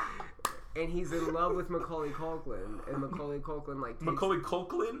 And he's in love with Macaulay Culkin. And Macaulay Culkin like takes Macaulay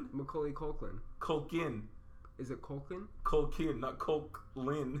Culkin? Macaulay Culkin. Culkin. Is it Culkin? Culkin, not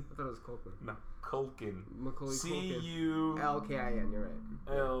Culklin. I thought it was Culkin. No, Culkin. Macaulay Culkin. C-U-L-K-I-N.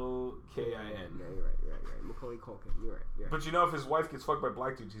 L-K-I-N, you're right. Yeah, you're right. Macaulay Culkin, you're right. But you know if his wife gets fucked by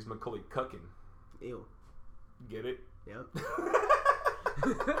black dudes, he's Macaulay Cuckin. Ew. Get it? Yep.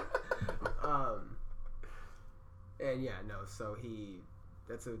 And yeah, no, so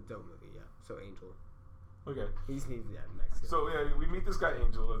that's a dope movie, yeah. So Angel. Okay. He's Mexican. So yeah, we meet this guy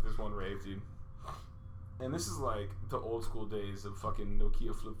Angel at this one rave, dude. And this is like the old school days of fucking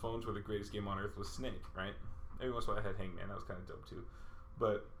Nokia flip phones where the greatest game on earth was Snake, right? Every once in a while I had Hangman, that was kind of dope too.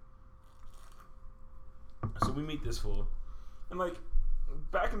 But, so we meet this fool. And like,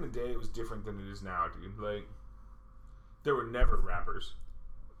 back in the day it was different than it is now, dude. Like, there were never rappers.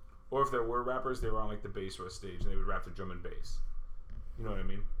 Or if there were rappers, they were on like the bass rush stage and they would rap the drum and bass. You know what I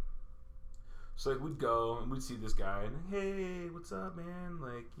mean? So like we'd go and we'd see this guy and hey, what's up, man?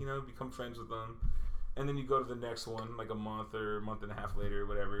 Like, you know, become friends with them. And then you go to the next one, like a month or a month and a half later or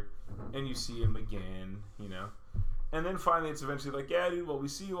whatever, and you see him again, you know. And then finally it's eventually like, yeah, dude, well, we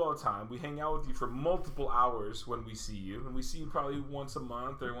see you all the time. We hang out with you for multiple hours when we see you. And we see you probably once a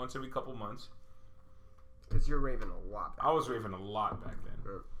month or once every couple months. Because you're raving a lot. I was raving a lot back then.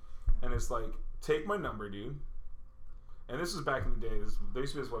 And it's like, take my number, dude. And this was back in the day. There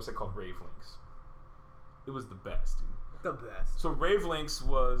used to be this website called Ravelinks. It was the best, dude. The best. So Ravelinks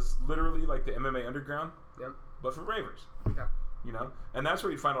was literally like the MMA Underground, Yep. but for ravers. Okay. You know? And that's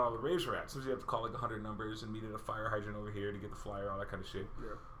where you'd find all the raves were at. Sometimes you have to call like 100 numbers and meet at a fire hydrant over here to get the flyer, all that kind of shit.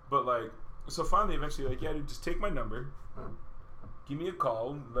 Yeah. But like, so finally, eventually, like, yeah, dude, just take my number. Give me a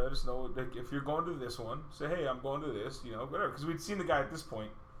call. Let us know like, if you're going to this one. Say, hey, I'm going to this, you know, whatever. Because we'd seen the guy at this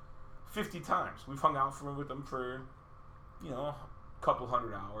point 50 times. We've hung out with him for, you know, a couple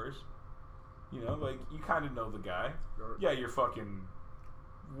hundred hours. You know, like, you kind of know the guy. Yeah, you're fucking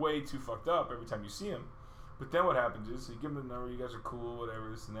way too fucked up every time you see him. But then what happens is, you give him the number, you guys are cool, whatever,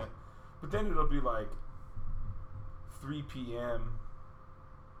 this and that. But then it'll be like 3 p.m.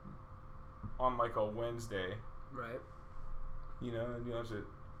 on like a Wednesday. Right. You know, and you know, shit.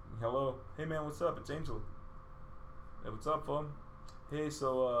 Hello. Hey, man, what's up? It's Angel. Hey, what's up, fam? Hey,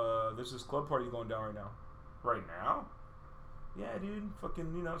 so, there's this club party going down right now. Right now? Yeah, dude.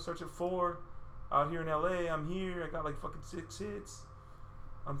 Fucking, you know, starts at 4. Out here in LA, I'm here. I got like fucking 6 hits.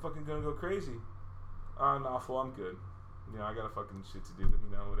 I'm fucking gonna go crazy. Nah, fool, I'm good. You know, I got a fucking shit to do,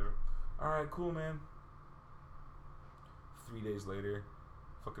 you know, whatever. Alright, cool, man. 3 days later,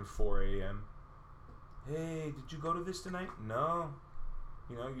 fucking 4 a.m. Hey, did you go to this tonight? No.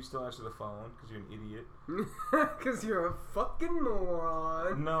 You know, you still answer the phone because you're an idiot. Because you're a fucking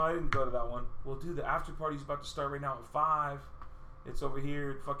moron. No, I didn't go to that one. Well, dude, the after party's about to start right now at 5. It's over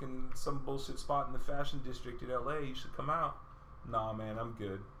here at fucking some bullshit spot in the fashion district in LA. You should come out. Nah, man, I'm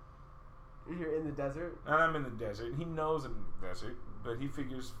good. You're in the desert? And I'm in the desert. He knows I'm in the desert, but he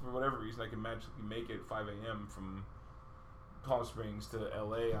figures for whatever reason I can magically make it at 5 a.m. from Palm Springs to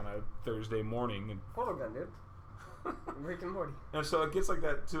LA on a Thursday morning. And Photo gun, dude. Rick and Morty. And so it gets like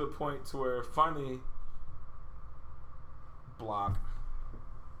that to a point to where finally block.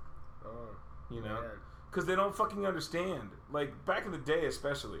 Oh. You know? Man. Because they don't fucking understand. Like, back in the day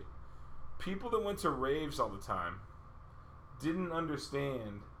especially, people that went to raves all the time didn't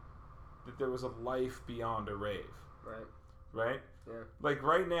understand that there was a life beyond a rave. Right. Right? Yeah. Like,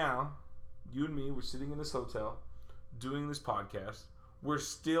 right now, you and me, we're sitting in this hotel doing this podcast. We're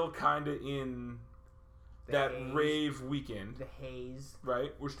still kind of in The that haze. rave weekend. The haze.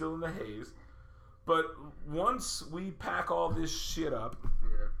 Right? We're still in the haze. But once we pack all this shit up,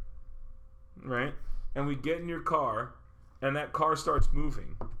 Yeah. right? And we get in your car, and that car starts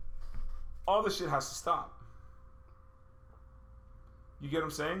moving, all the shit has to stop. You get what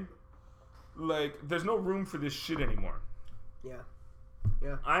I'm saying? Like, there's no room for this shit anymore. Yeah.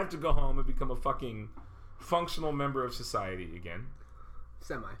 Yeah. I have to go home and become a fucking functional member of society again.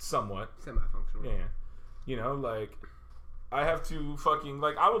 somewhat. Semi-functional. Yeah. You know, like, I have to fucking,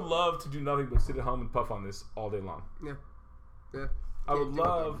 like, I would love to do nothing but sit at home and puff on this all day long. Yeah. I would Can't do it,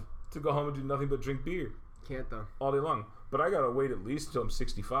 love to go home and do nothing but drink beer Can't though. all day long. But I gotta wait at least until I'm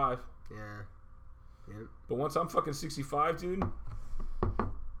 65. Yeah. Yep. But once I'm fucking 65, dude,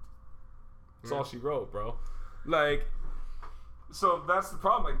 that's all she wrote, bro. Like, so that's the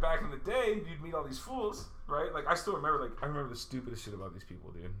problem. Like, back in the day, you'd meet all these fools, right? Like, I still remember, like, I remember the stupidest shit about these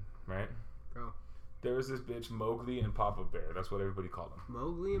people, dude, right? Go. There was this bitch, Mowgli and Papa Bear. That's what everybody called them,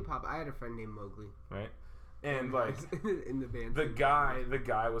 Mowgli and Papa. I had a friend named Mowgli. right? And, like, in the band. the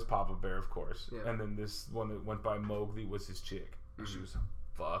guy was Papa Bear, of course. Yeah. And then this one that went by Mowgli was his chick. And she was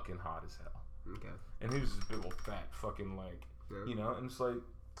fucking hot as hell. Okay. And he was this big old fat fucking, like, Yeah. you know? And it's like,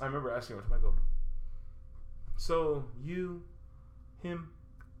 I remember asking him one time, I go, so you, him,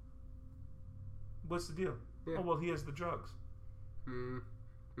 what's the deal? Yeah. Oh, well, he has the drugs.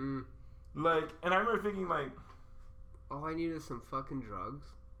 Mm. Like, and I remember thinking, like, All I need is some fucking drugs.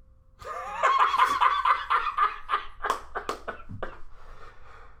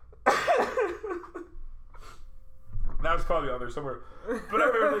 that was probably on there somewhere. But I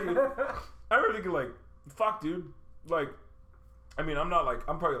remember thinking, like, fuck, dude. Like, I mean, I'm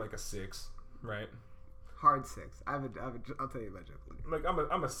probably like a 6, right? Hard 6. I'll tell you about Jeff later. Like,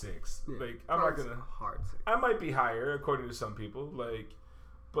 I'm a 6. Yeah. Like, I'm not Hard's gonna. hard 6. I might be higher according to some people. Like,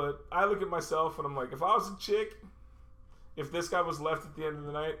 but I look at myself and I'm like, if I was a chick, if this guy was left at the end of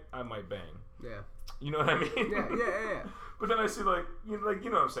the night, I might bang. Yeah. You know what I mean? Yeah. But then I see like you know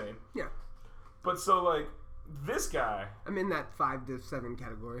what I'm saying. Yeah. But so like this guy I'm in that 5 to 7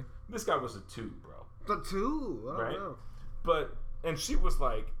 category. was a 2, bro. The 2. Oh, Right? no. But and she was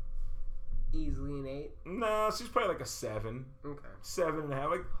like, Easily an 8. nah, she's probably like a 7, Okay. 7.5,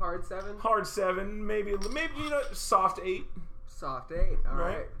 like Hard 7. hard 7, maybe you know, soft 8. Soft 8. All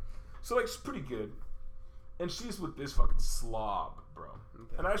Right. right. So like she's pretty good, and she's with this fucking slob, bro.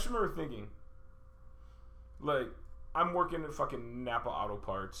 Okay. And I just remember thinking, like, I'm working at fucking Napa Auto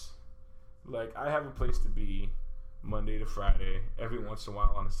Parts. Like, I have a place to be Monday to Friday, every once in a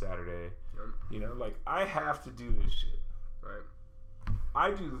while on a Saturday. Yep. You know, like, I have to do this shit. Right. I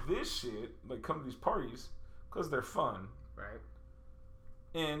do this shit, like, come to these parties, because they're fun. Right.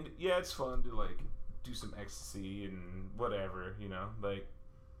 And, yeah, it's fun to, like, do some ecstasy and whatever, you know? Like,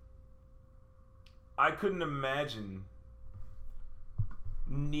 I couldn't imagine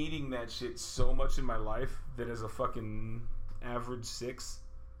needing that shit so much in my life that as a fucking average 6,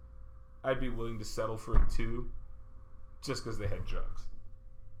 I'd be willing to settle for a 2 just because they had drugs.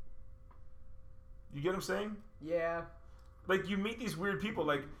 You get what I'm saying? Yeah. Like, you meet these weird people,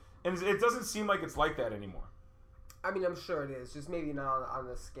 like, and it doesn't seem like it's like that anymore. I mean, I'm sure it is. Just maybe not on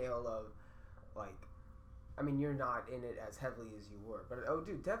the scale of, like, I mean, you're not in it as heavily as you were. But, oh,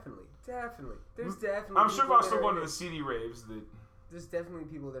 dude, definitely. There's definitely I'm sure if I was people still that are going in to it- the CD raves that... There's definitely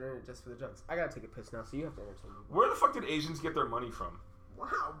people that are in it just for the drugs. I gotta take a piss now, so you have to entertain me. Where the fuck did Asians get their money from?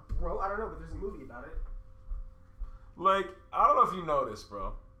 Wow, bro. I don't know, but there's a movie about it. Like, I don't know if you know this,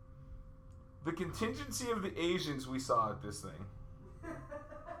 bro. The contingency of the Asians we saw at this thing.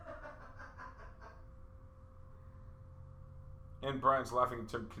 And Brian's laughing in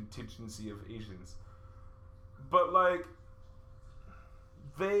term contingency of Asians. But, like,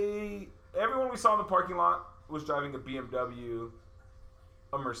 everyone we saw in the parking lot was driving a BMW,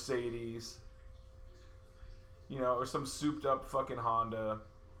 a Mercedes, you know, or some souped up fucking Honda.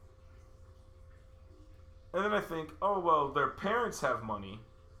 And then I think, oh, well, their parents have money,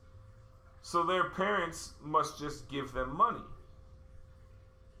 so their parents must just give them money.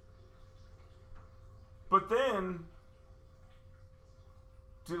 But then,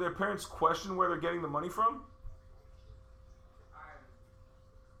 do their parents question where they're getting the money from?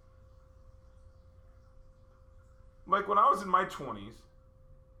 Like, when I was in my 20s,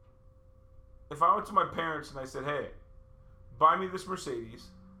 if I went to my parents and I said, hey, buy me this Mercedes,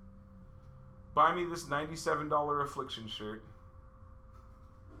 buy me this $97 Affliction shirt,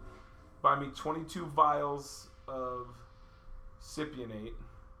 buy me 22 vials of Cypionate,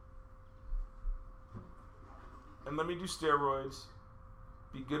 and let me do steroids,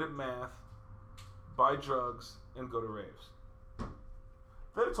 be good at math, buy drugs, and go to raves.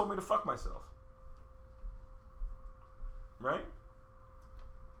 They'd have told me to fuck myself. Right?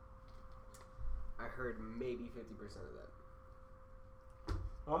 I heard maybe 50% of that.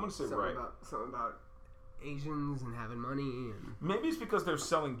 Well, I'm going to say Something right. something about Asians and having money and... Maybe it's because they're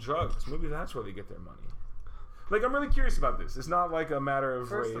selling drugs. Maybe that's where they get their money. Like, I'm really curious about this. It's not like a matter of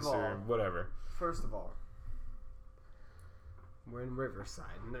First of race all- or whatever. First of all, We're in Riverside,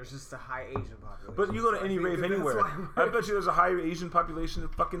 and there's just a high Asian population. But you go to so I any think rave that that's anywhere. why I we're- bet you there's a high Asian population in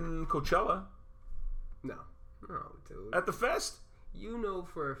fucking Coachella. No, dude. At the fest? You know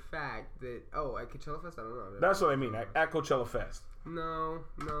for a fact that at Coachella Fest, I don't know. That's what I mean. At Coachella Fest. No.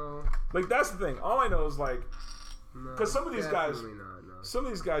 Like, that's the thing. All I know is, like, No, 'Cause some of these guys- definitely not, no. some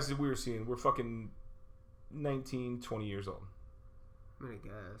of these guys that we were seeing were fucking 19, 20 years old. I mean, I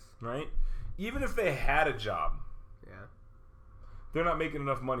guess. Right? Even if they had a job, Yeah. they're not making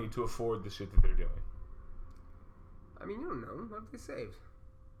enough money to afford the shit that they're doing. I mean, you don't know. What have they saved?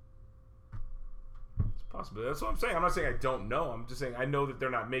 It's possible. That's what I'm saying. I'm not saying I don't know. I'm just saying I know that they're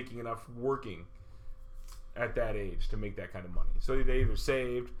not making enough working at that age to make that kind of money. So they either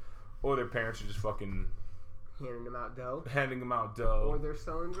saved or their parents are just fucking Handing them out dough? handing them out Or dough. they're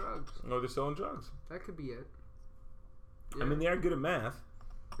selling drugs. Or they're selling drugs. That could be it. I mean, they are good at math.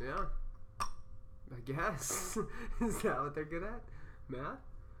 Yeah. I guess. Is that what they're good at? Math?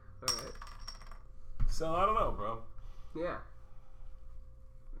 Alright. So I don't know, bro. Yeah.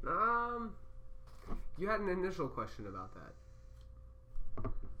 You had an initial question about that.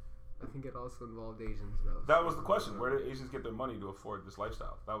 I think it also involved Asians, though. That was the question. Where do Asians get their money to afford this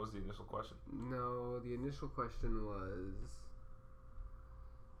lifestyle? That was the initial question. No, the initial question was.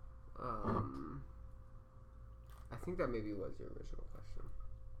 I think that maybe was your original question.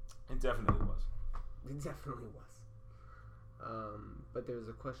 It definitely was. It definitely was. But there was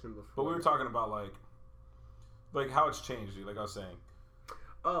a question before. But we were talking about like how it's changed, dude. Like I was saying,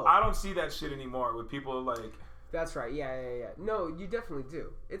 Oh, I don't see that shit anymore with people like. that's right. Yeah. No, you definitely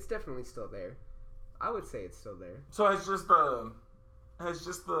do. It's definitely still there. I would say it's still there. So has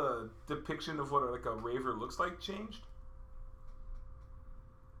just the depiction of what like a raver looks like changed?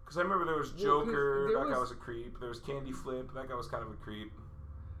 Because I remember there was Well, 'cause Joker, there that guy was- was a creep. There was Candy Flip, that guy was kind of a creep.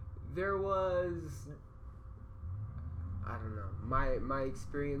 There was. I don't know. My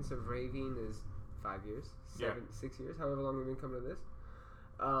experience of raving is 5 years, Yeah. 6 years, however long we've been coming to this.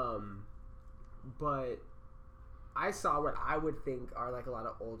 But I saw what I would think are like a lot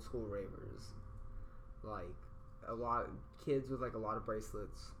of old school ravers, like a lot of kids with like a lot of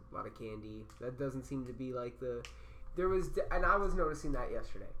bracelets, a lot of candy. That doesn't seem to be like and I was noticing that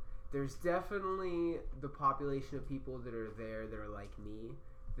yesterday. There's definitely the population of people that are there that are like me,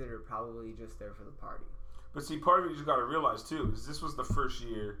 that are probably just there for the party. But see, part of it you just got to realize too is this was the first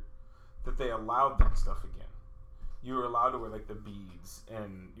year that they allowed that stuff again. You were allowed to wear like the beads,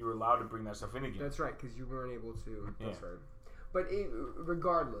 and you were allowed to bring that stuff in again. That's right, because you weren't able to. That's Yeah. right. But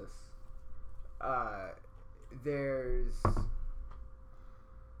regardless,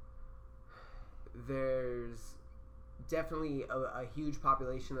 there's definitely a huge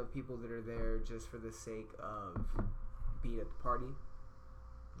population of people that are there just for the sake of being at the party,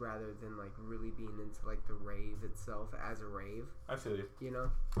 rather than like really being into like the rave itself as a rave. I feel you. You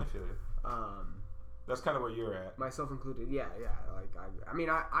know, I feel you. That's kind of where you're at. myself included. Yeah. Like I mean,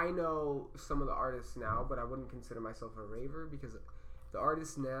 I know some of the artists now, but I wouldn't consider myself a raver because the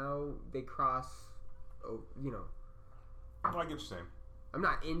artists now they cross. You know, I get what you're saying. I'm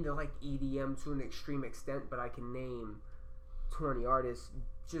not into like EDM to an extreme extent, but I can name 20 artists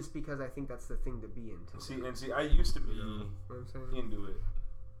just because I think that's the thing to be into. See, I used to be You know what I'm saying? into it,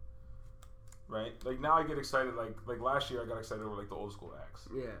 right? Like now I get excited. Like last year I got excited over like the old school acts.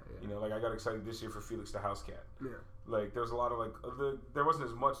 Yeah. You know, like I got excited this year for Felix the House Cat. Yeah. Like there was a lot of like there wasn't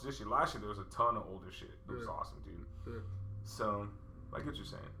as much this year. Last year there was a ton of older shit. It was Yeah. awesome, dude. Yeah. So I get what you're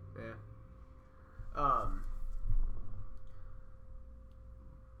saying. Yeah.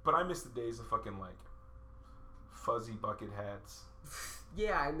 But I miss the days of fucking like fuzzy bucket hats.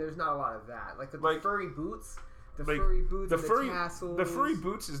 Yeah, and there's not a lot of that. Like the Like- furry boots, Like, the furry tassels, the furry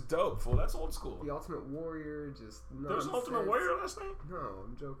boots is dope. Fool, that's old school. the Ultimate Warrior, just There was an Ultimate nonsense. Warrior last night. No,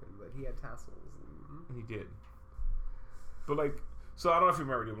 I'm joking, but he had tassels. And he did. But like, so I don't know if you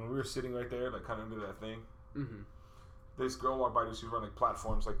remember, dude, when we were sitting right there, like kind of under that thing. Mm-hmm. This girl walked by, dude. She was running like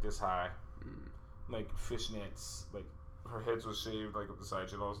platforms like this high, Mm. like fishnets. Like her head was shaved like up the side.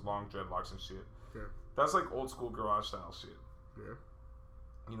 She had all those long dreadlocks and shit. Yeah. That's like old school garage style shit. Yeah.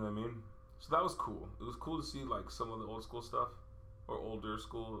 You know what I mean? So that was cool. It was cool to see like some of the old school stuff, or older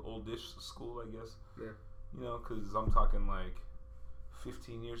school, oldish school, I guess. Yeah. You know, because I'm talking like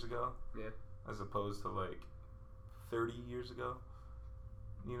 15 years ago, Yeah. as opposed to like 30 years ago.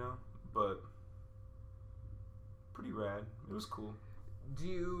 You know, but pretty rad. It was cool. Do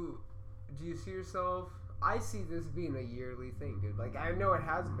you see yourself? I see this being a yearly thing, dude. Like I know it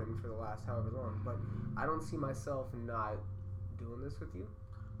has been for the last however long, but I don't see myself not doing this with you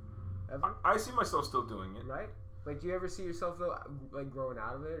ever. I see myself still doing it. Right? Like, do you ever see yourself though, like growing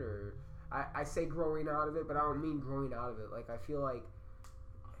out of it, or? I say growing out of it, but I don't mean growing out of it. Like, I feel like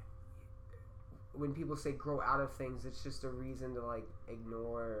when people say grow out of things, it's just a reason to, like,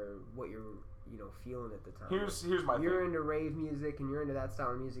 ignore what you're, feeling at the time. Here's my You're thing. into rave music and you're into that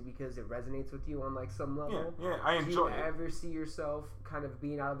style of music because it resonates with you on, like, some level. Yeah, I enjoy Do it. you ever see yourself kind of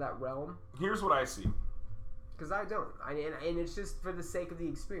being out of that realm? Here's what I see. Because I don't. And it's just for the sake of the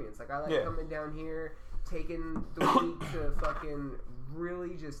experience. Like, I like Yeah. coming down here, taking the week to fucking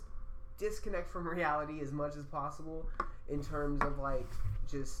really just disconnect from reality as much as possible in terms of, like,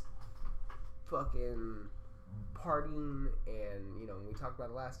 just fucking partying and, we talked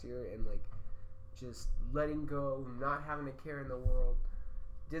about it last year, and, like, just letting go, not having a care in the world,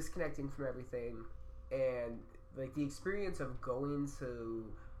 disconnecting from everything, and, like, the experience of going to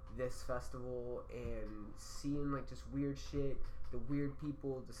this festival and seeing, like, just weird shit, the weird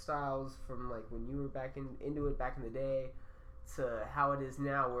people, the styles from, like, when you were into it back in the day to how it is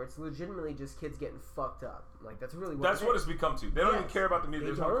now, where it's legitimately just kids getting fucked up. Like, that's really what That's it what is. it's become to. They don't even Yes. care about the music.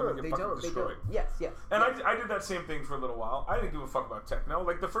 They just want to come and get fucking destroyed. Yes. And I did that same thing for a little while. I didn't give a fuck about techno.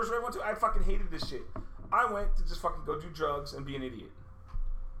 Like, the first rave I went to, I fucking hated this shit. I went to just fucking go do drugs and be an idiot.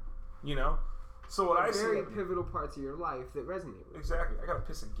 So what I see... Very pivotal parts of your life that resonate with. Exactly. I gotta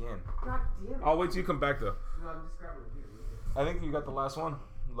piss again. God damn it. I'll wait till you come back, though. No, I'm just grabbing a beer. I think you got the last one.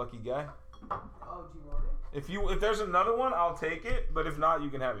 Lucky guy. Oh, do you want it? If there's another one, I'll take it. But if not, you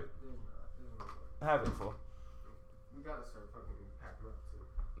can have it. There's not. Have it, fool. We gotta start fucking packing up,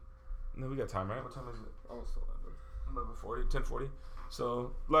 too. No, we got time, right? What time is it? Almost 11. 11:40, 10:40.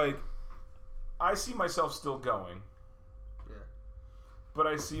 So, like, I see myself still going. Yeah. But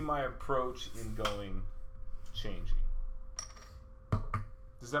I see my approach in going changing.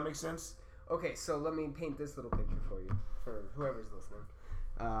 Does that make sense? Okay, so let me paint this little picture for you, for whoever's listening.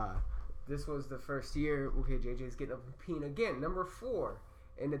 This was the first year. Okay, JJ's getting up and peeing again, number 4,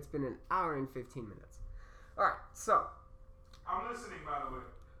 and it's been an hour and 15 minutes. All right, so. I'm listening, by the way.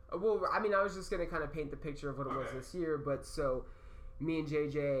 Well, I mean, I was just gonna kind of paint the picture of what it was Okay. this year, but so me and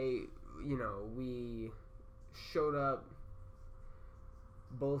JJ, we showed up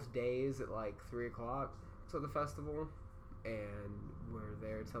both days at like 3:00 to the festival, and we're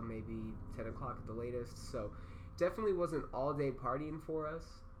there till maybe 10 o'clock at the latest. So definitely wasn't all day partying for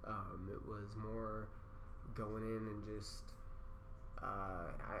us. It was more going in and just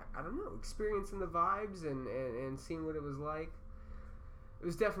I don't know, experiencing the vibes and seeing what it was like. It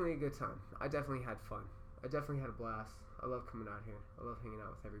was definitely a good time. I definitely had fun. I definitely had a blast. I love coming out here. I love hanging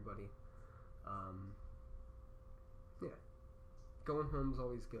out with everybody. Yeah. Going home's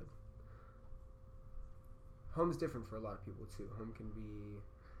always good. Home's different for a lot of people too. Home can be,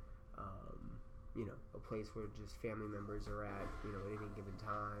 a place where just family members are at, at any given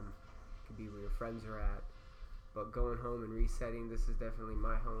time. It could be where your friends are at. But going home and resetting, this is definitely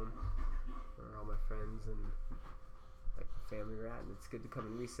my home, where all my friends and like family are at, and it's good to come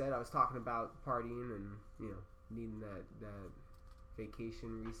and reset. I was talking about partying and needing that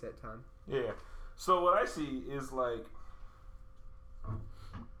vacation reset time. Yeah. So what I see is like,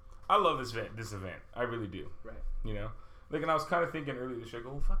 I love this event. I really do. Right. Like, and I was kind of thinking earlier this year,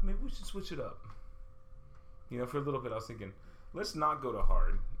 well, fuck, maybe we should switch it up. For a little bit, I was thinking, let's not go to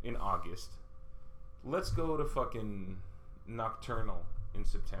Hard in August. Let's go to fucking Nocturnal in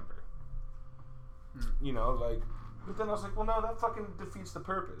September. But then I was like, well, no, that fucking defeats the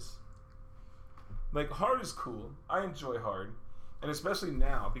purpose. Like, Hard is cool. I enjoy Hard. And especially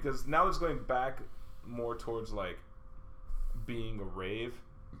now, because now it's going back more towards, like, being a rave.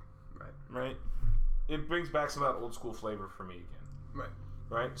 Right? It brings back some of that old school flavor for me again.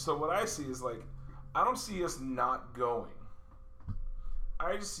 Right? So what I see is, like, I don't see us not going.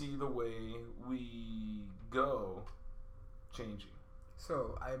 I just see the way we go changing.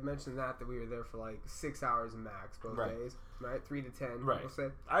 So I mentioned that we were there for like 6 hours max both Right. days, right? 3 to 10, Right. we'll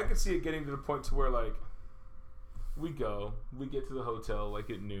say. I could see it getting to the point to where, like, we get to the hotel, like,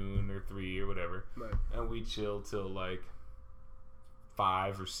 at noon or 3 or whatever, Right. and we chill till, like,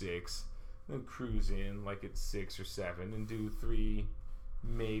 5 or 6, then cruise in, like, at 6 or 7, and do 3,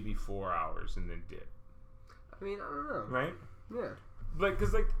 maybe 4 hours, and then dip. I mean, I don't know. Right? Yeah. Like,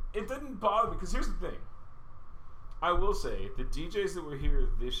 because, like, it didn't bother me, because here's the thing. I will say, the DJs that were here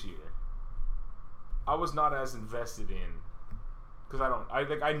this year, I was not as invested in, because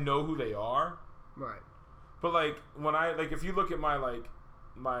I know who they are, Right. but, like, when if you look at my, like,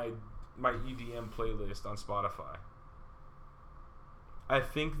 my EDM playlist on Spotify, I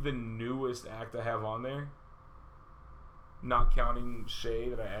think the newest act I have on there, not counting Shay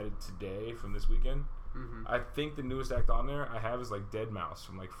that I added today from this weekend, Mm-hmm. I think the newest act on there I have is, like, Dead Mouse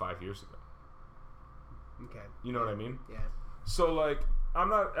from, like, 5 years ago. Okay. You know what I mean? Yeah. So, like, I'm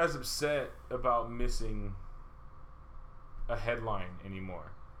not as upset about missing a headline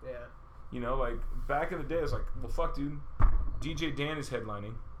anymore. Yeah. You know, like back in the day, I was like, well, fuck, dude. DJ Dan is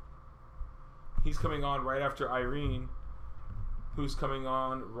headlining. He's coming on right after Irene, who's coming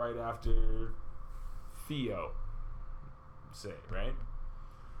on right after Theo. Say, right?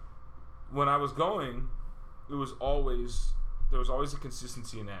 When I was going, there was always a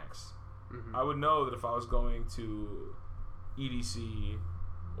consistency in acts. Mm-hmm. I would know that if I was going to EDC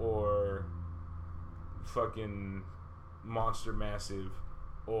or fucking Monster Massive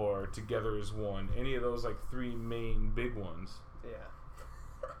or Together as One, any of those like three main big ones,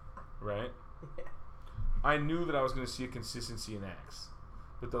 Yeah. right? Yeah. I knew that I was going to see a consistency in acts.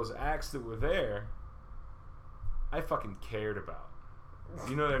 But those acts that were there, I fucking cared about.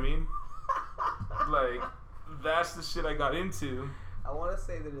 You know what I mean? Like, that's the shit I got into. I want to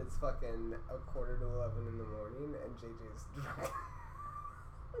say that it's fucking 11:15 in the morning and JJ's drunk.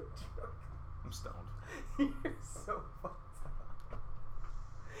 I'm stoned. You're so fucked up.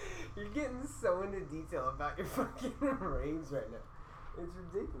 You're getting so into detail about your fucking raves right now. It's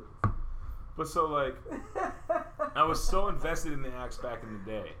ridiculous. But so, like, I was so invested in the acts back in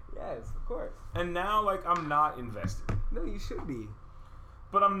the day. Yes, of course. And now, like, I'm not invested. No, you should be.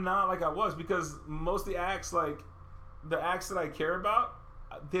 But I'm not like I was because most of the acts, like, the acts that I care about,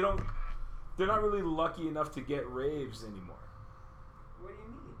 they're not really lucky enough to get raves anymore. What do you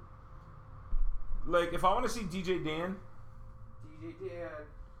mean? Like, if I want to see DJ Dan, DJ Dan.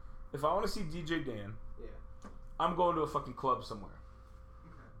 if I want to see DJ Dan, Yeah. I'm going to a fucking club somewhere.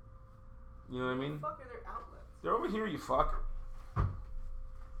 Okay. You know what I mean? What the fuck are their outlets? They're over here, you fuck. I'm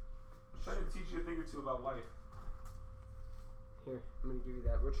trying to teach you a thing or two about life. Here, I'm gonna give you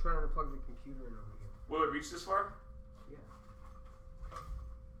that. We're trying to plug the computer in over here. Will it reach this far? Yeah.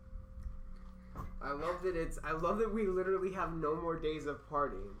 I love that we literally have no more days of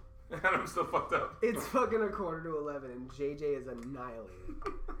partying. And I'm still fucked up. It's fucking 11:15 and JJ is annihilated.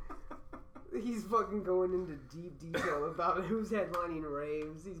 He's fucking going into deep detail about who's headlining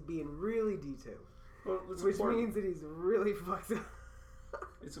raves. He's being really detailed. Well, it's Which important. means that he's really fucked up.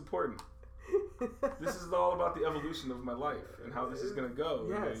 It's important. This is all about the evolution of my life and how this is gonna go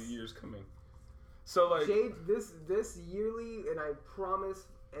in Yes. the years coming. So, like, Jade, this yearly, and I promise,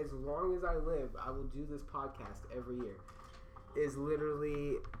 as long as I live, I will do this podcast every year, is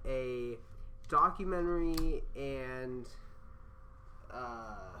literally a documentary and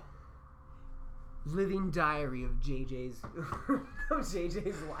living diary of JJ's of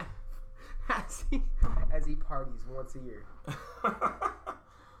JJ's life as he parties once a year.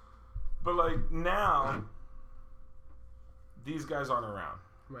 but like now, these guys aren't around,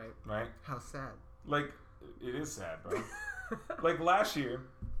 Right. right? How sad. Like, it is sad, bro. Like last year,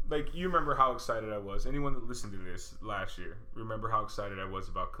 like you remember how excited I was. Anyone that listened to this last year, remember how excited I was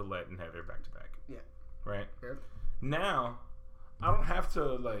about Colette and Heather back to back. Yeah. Right? Yep. Now, I don't have to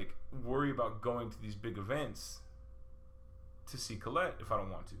like worry about going to these big events to see Colette if I don't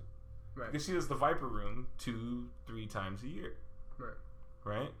want to. Right. Because she does the Viper Room 2-3 times a year. Right.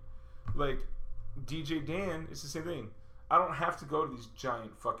 Right? Like, DJ Dan, it's the same thing. I don't have to go to these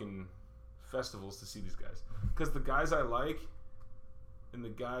giant fucking festivals to see these guys. Because the guys I like and the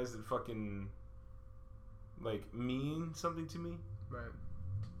guys that fucking, like, mean something to me, Right.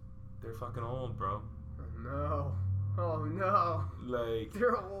 they're fucking old, bro. Oh no. Oh no. Like,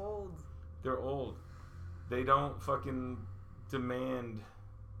 They're old. they're old. They don't fucking demand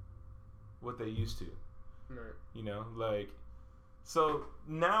what they used to. Right. You know, like, so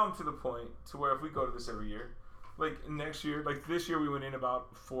now I'm to the point to where if we go to this every year, like next year, like this year we went in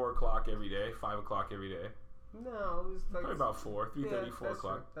about 4 o'clock every day, 5 o'clock every day. No, it was like Probably about 4, 3:30, 4 that's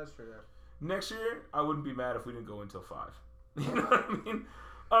o'clock. True. That's true. Yeah. Next year, I wouldn't be mad if we didn't go until 5. You know what I mean?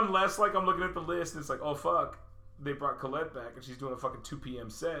 Unless, like, I'm looking at the list and it's like, oh, fuck, they brought Colette back and she's doing a fucking 2 p.m.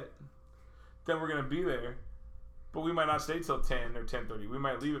 set. Then we're going to be there. But we might not stay till 10 or 10:30. We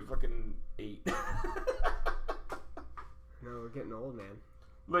might leave at fucking 8. No, we're getting old, man.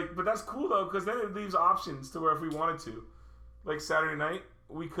 Like, but that's cool, though, because then it leaves options to where if we wanted to. Like, Saturday night,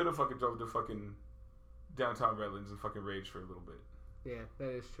 we could have fucking drove to fucking downtown Redlands and fucking raged for a little bit. Yeah, that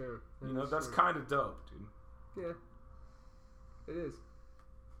is true. You know, that's kind of dope, dude. Yeah, it is.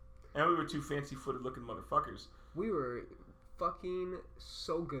 And we were 2 fancy-footed looking motherfuckers. We were fucking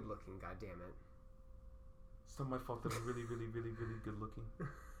so good looking. God damn it. It's not my fault that I'm really, really, really, really good looking.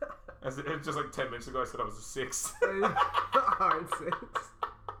 As it, just like 10 minutes ago, I said I was a 6. Hard 6.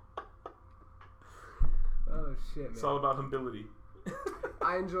 Oh shit, man. It's all about humility.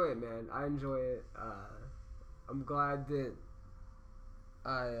 I enjoy it, man. I enjoy it. I'm glad that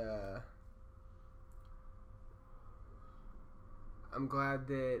I'm glad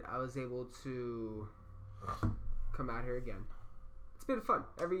that I was able to come out here again. It's been fun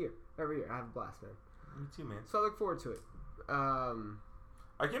every year. Every year I have a blast, man. Me too, man. So I look forward to it. I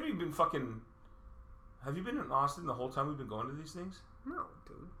can't believe you've been fucking. Have you been in Austin the whole time we've been going to these things? No,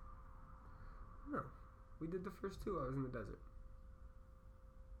 dude. No. We did the first two. I was in the desert.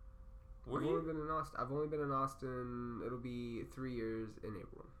 Were I've you? only been in Austin. I've only been in Austin. It'll be 3 years in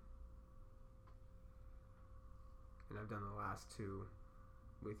April. And I've done the last two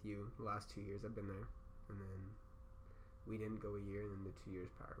with you. The last 2 years I've been there. And then we didn't go a year, and then the 2 years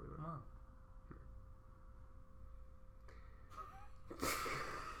prior we went. Wow.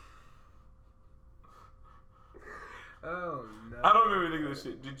 Oh, no. I don't remember any of this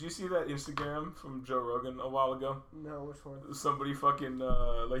shit. Did you see that Instagram from Joe Rogan a while ago? No, which one? Somebody fucking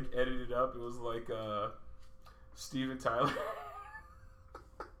like edited it up. It was like Steven Tyler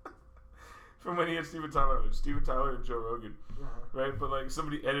from when he had Steven Tyler and Joe Rogan, right? But like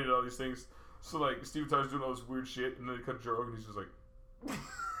somebody edited all these things. So like Steven Tyler's doing all this weird shit, and then they cut Joe Rogan. He's just like,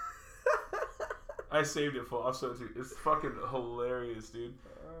 I saved it for. I'll show it to you. It's fucking hilarious, dude.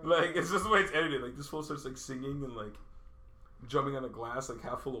 Like it's just the way it's edited. Like this fool starts like singing and like jumping on a glass like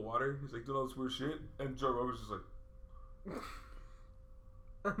half full of water. He's like doing all this weird shit, and Joe Rogan's just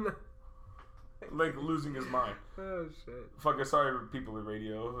like losing his mind. Oh, shit. Fucking sorry for people in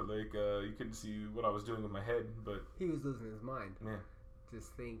radio. Like you couldn't see what I was doing with my head, but He was losing his mind. yeah,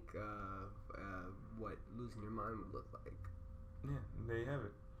 Just think what losing your mind would look like. yeah, there you have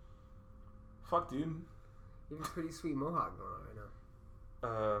it. Fuck, dude. You have a pretty sweet mohawk going on right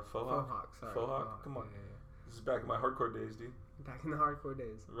now. Faux hawk. Hawk, sorry. Faux hawk. Come on. Yeah. This is back in my hardcore days, dude. Back in the hardcore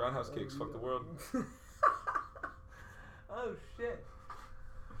days. Roundhouse kicks, fuck the world. Oh, shit.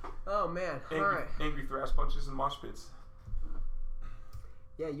 Oh, man. Alright. Angry thrash punches and mosh pits.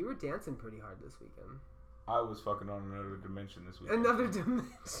 Yeah, you were dancing pretty hard this weekend. I was fucking on another dimension this weekend. Another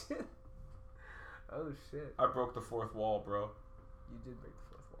dimension. Oh, shit. I broke the fourth wall, bro. You did break the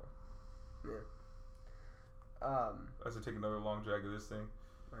fourth wall. Yeah. I have to take another long drag of this thing.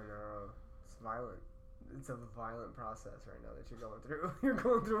 I know. It's violent. It's a violent process right now that you're going through. You're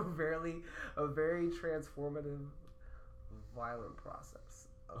going through a very transformative, violent process.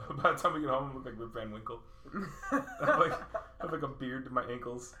 By the time we get home, I look like Rip Van Winkle. I have like a beard to my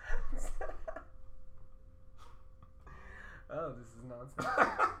ankles. Oh, this is nonsense.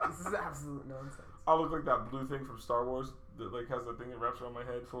 This is absolute nonsense. I look like that blue thing from Star Wars that like has that thing that wraps around my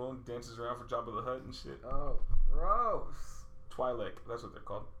head full and dances around for Jabba the Hutt and shit. Oh, gross. Twi'lek, that's what they're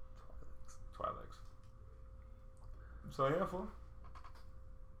called. Twi'leks. So yeah, fool.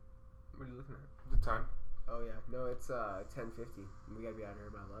 What are you looking at? The time. Oh yeah, no, it's 10:50. We gotta be out of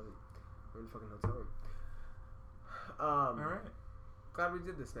here by 11. We're in the fucking hotel room. All right. Glad we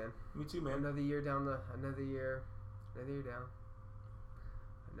did this, man. Me too, man. Another year down. Another year down.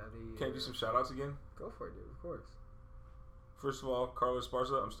 Another year. Can I do some shout outs again? Go for it, dude. Of course. First of all, Carlos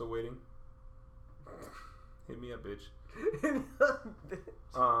Esparza, I'm still waiting. Hit me up, bitch.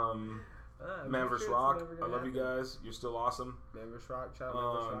 Man vs. Rock, I love you guys. You're still awesome. Man vs. Rock, shout out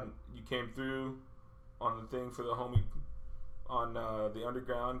Man vs. Rock. You came through on the thing for the homie on the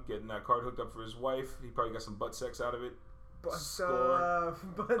underground, getting that card hooked up for his wife. He probably got some butt sex out of it. Butt Score. stuff.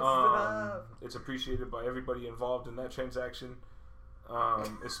 Butt stuff. It's appreciated by everybody involved in that transaction,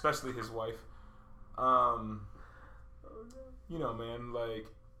 especially his wife. Oh, no. You know, man, like,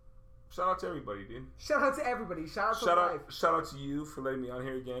 shout out to everybody, dude. Shout out to everybody. Shout out to life. Shout out to you for letting me on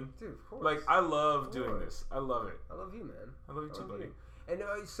here again. Dude, of course. Like, I love Of doing course. this. I love it. I love you, man. I love you too, buddy. And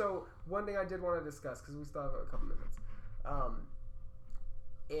so one thing I did want to discuss, because we still have a couple minutes,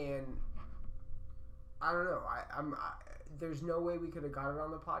 and I don't know. There's no way we could have got it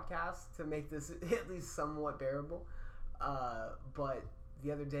on the podcast to make this at least somewhat bearable. But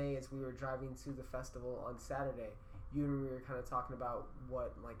the other day, as we were driving to the festival on Saturday, you and me were kind of talking about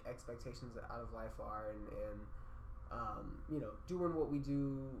what like expectations out of life are, and you know, doing what we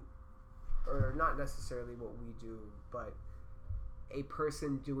do, or not necessarily what we do, but a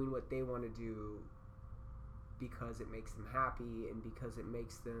person doing what they want to do because it makes them happy and because it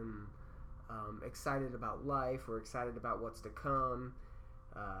makes them excited about life or excited about what's to come.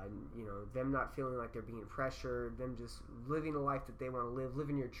 You know, them not feeling like they're being pressured, them just living a life that they want to live,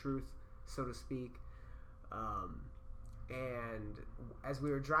 living your truth, so to speak. And as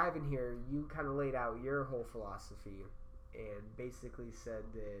we were driving here, you kind of laid out your whole philosophy and basically said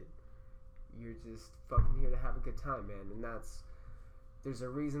that you're just fucking here to have a good time, man. And there's a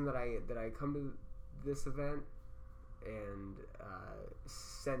reason that I come to this event, and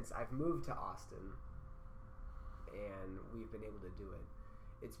since I've moved to Austin, and we've been able to do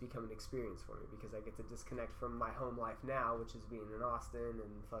it. it's become an experience for me because I get to disconnect from my home life now, which is being in Austin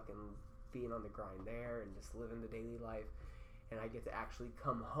and fucking being on the grind there and just living the daily life. And I get to actually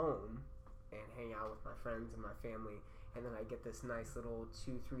come home and hang out with my friends and my family. And then I get this nice little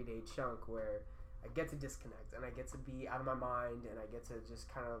 2-3 day chunk where I get to disconnect and I get to be out of my mind and I get to just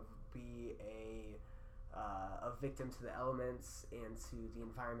kind of be a victim to the elements and to the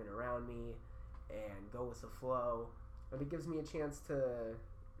environment around me and go with the flow. And it gives me a chance to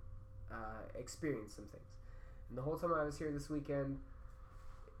experience some things. And the whole time I was here this weekend,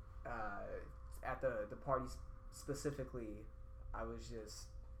 at the party specifically, I was just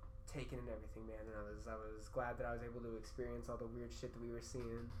taking in everything, man. And I was glad that I was able to experience all the weird shit that we were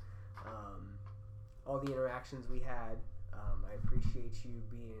seeing, all the interactions we had. I appreciate you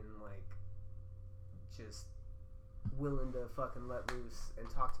being like just willing to fucking let loose and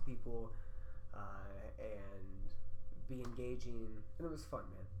talk to people and be engaging, and it was fun,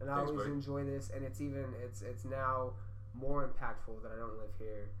 man. And I always enjoy this, and it's now more impactful that I don't live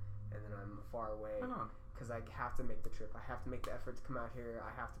here and then I'm far away because I have to make the trip. I have to make the effort to come out here.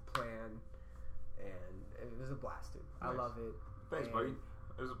 I have to plan, and it was a blast, dude. Nice. I love it. Thanks, buddy.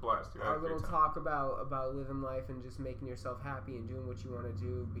 It was a blast, dude. Our little talk about living life and just making yourself happy and doing what you want to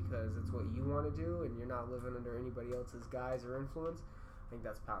do because it's what you want to do and you're not living under anybody else's guise or influence. I think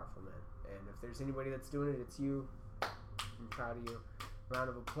that's powerful, man. And if there's anybody that's doing it, it's you. I'm proud of you. Round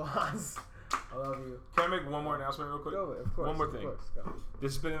of applause. I love you. Can I make one more announcement real quick? Go, of course. One more thing. Of course, go.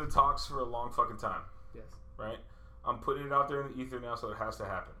 This has been in the talks for a long fucking time. Yes. Right? I'm putting it out there in the ether now, so it has to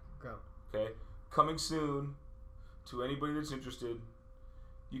happen. Go. Okay? Coming soon to anybody that's interested,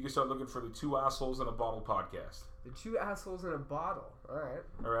 you can start looking for the Two Assholes in a Bottle podcast. The Two Assholes in a Bottle. All right.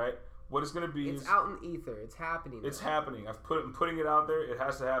 All right? What it's going to be It's out in ether. It's happening. It's happening. I'm putting it out there. It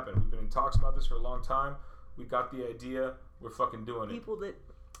has to happen. We've been in talks about this for a long time. We got the idea. We're fucking doing it.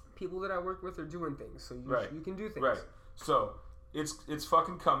 People that I work with are doing things, so you can do things. Right. So it's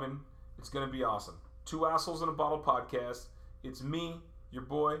fucking coming. It's gonna be awesome. Two Assholes in a Bottle podcast. It's me, your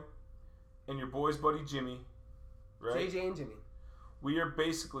boy, and your boy's buddy Jimmy. Right. JJ and Jimmy. We are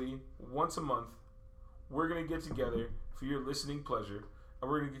basically once a month. We're gonna get together for your listening pleasure, and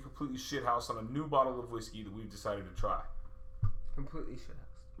we're gonna get completely shithoused on a new bottle of whiskey that we've decided to try. Completely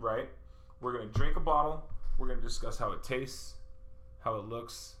shithoused. Right. We're gonna drink a bottle. We're gonna discuss how it tastes, how it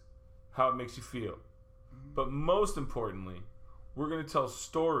looks, how it makes you feel. But most importantly, we're going to tell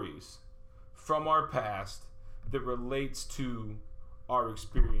stories from our past that relates to our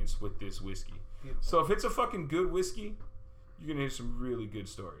experience with this whiskey. Beautiful. So if it's a fucking good whiskey, you're going to hear some really good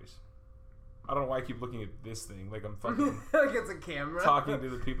stories. I don't know why I keep looking at this thing like I'm fucking like it's a camera. Talking to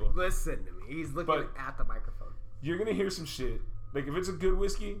the people. Listen to me. He's looking at the microphone. You're going to hear some shit. Like if it's a good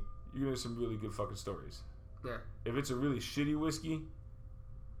whiskey, you're going to hear some really good fucking stories. Yeah. If it's a really shitty whiskey,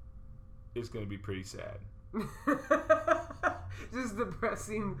 it's going to be pretty sad. Just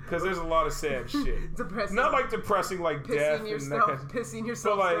depressing. Because there's a lot of sad shit. Depressing. Not like depressing like death. Pissing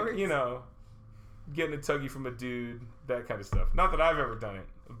yourself. But like, stories. you know, getting a tuggy from a dude, that kind of stuff. Not that I've ever done it,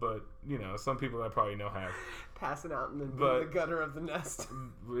 but, you know, some people I probably know have. Passing out in the gutter of the nest.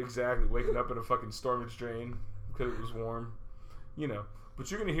 Exactly. Waking up in a fucking storage drain because it was warm. You know. But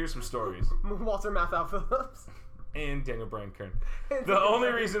you're going to hear some stories. Walter Matthau Phillips. And Daniel Bryan Kern. The only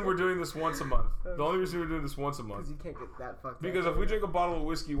reason we're doing this once a month. Because you can't get that fucked up. Because if we drink a bottle of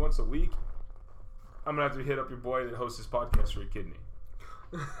whiskey once a week, I'm going to have to hit up your boy that hosts his podcast for a kidney.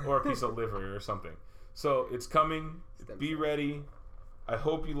 Or a piece of liver or something. So it's coming. Be ready. I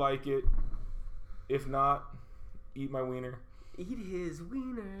hope you like it. If not, eat my wiener. Eat his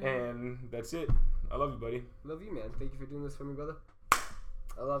wiener. And that's it. I love you, buddy. Love you, man. Thank you for doing this for me, brother.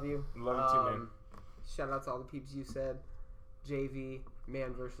 I love you. Love you too, man. Shout out to all the peeps you said. JV,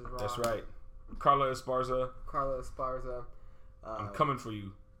 Man vs. Raw. That's right. Carla Esparza. I'm coming for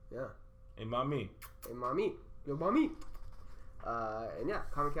you. Yeah. Hey, mommy. Yo, mommy. And yeah,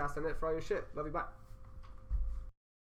 commentcast.net for all your shit. Love you, bye.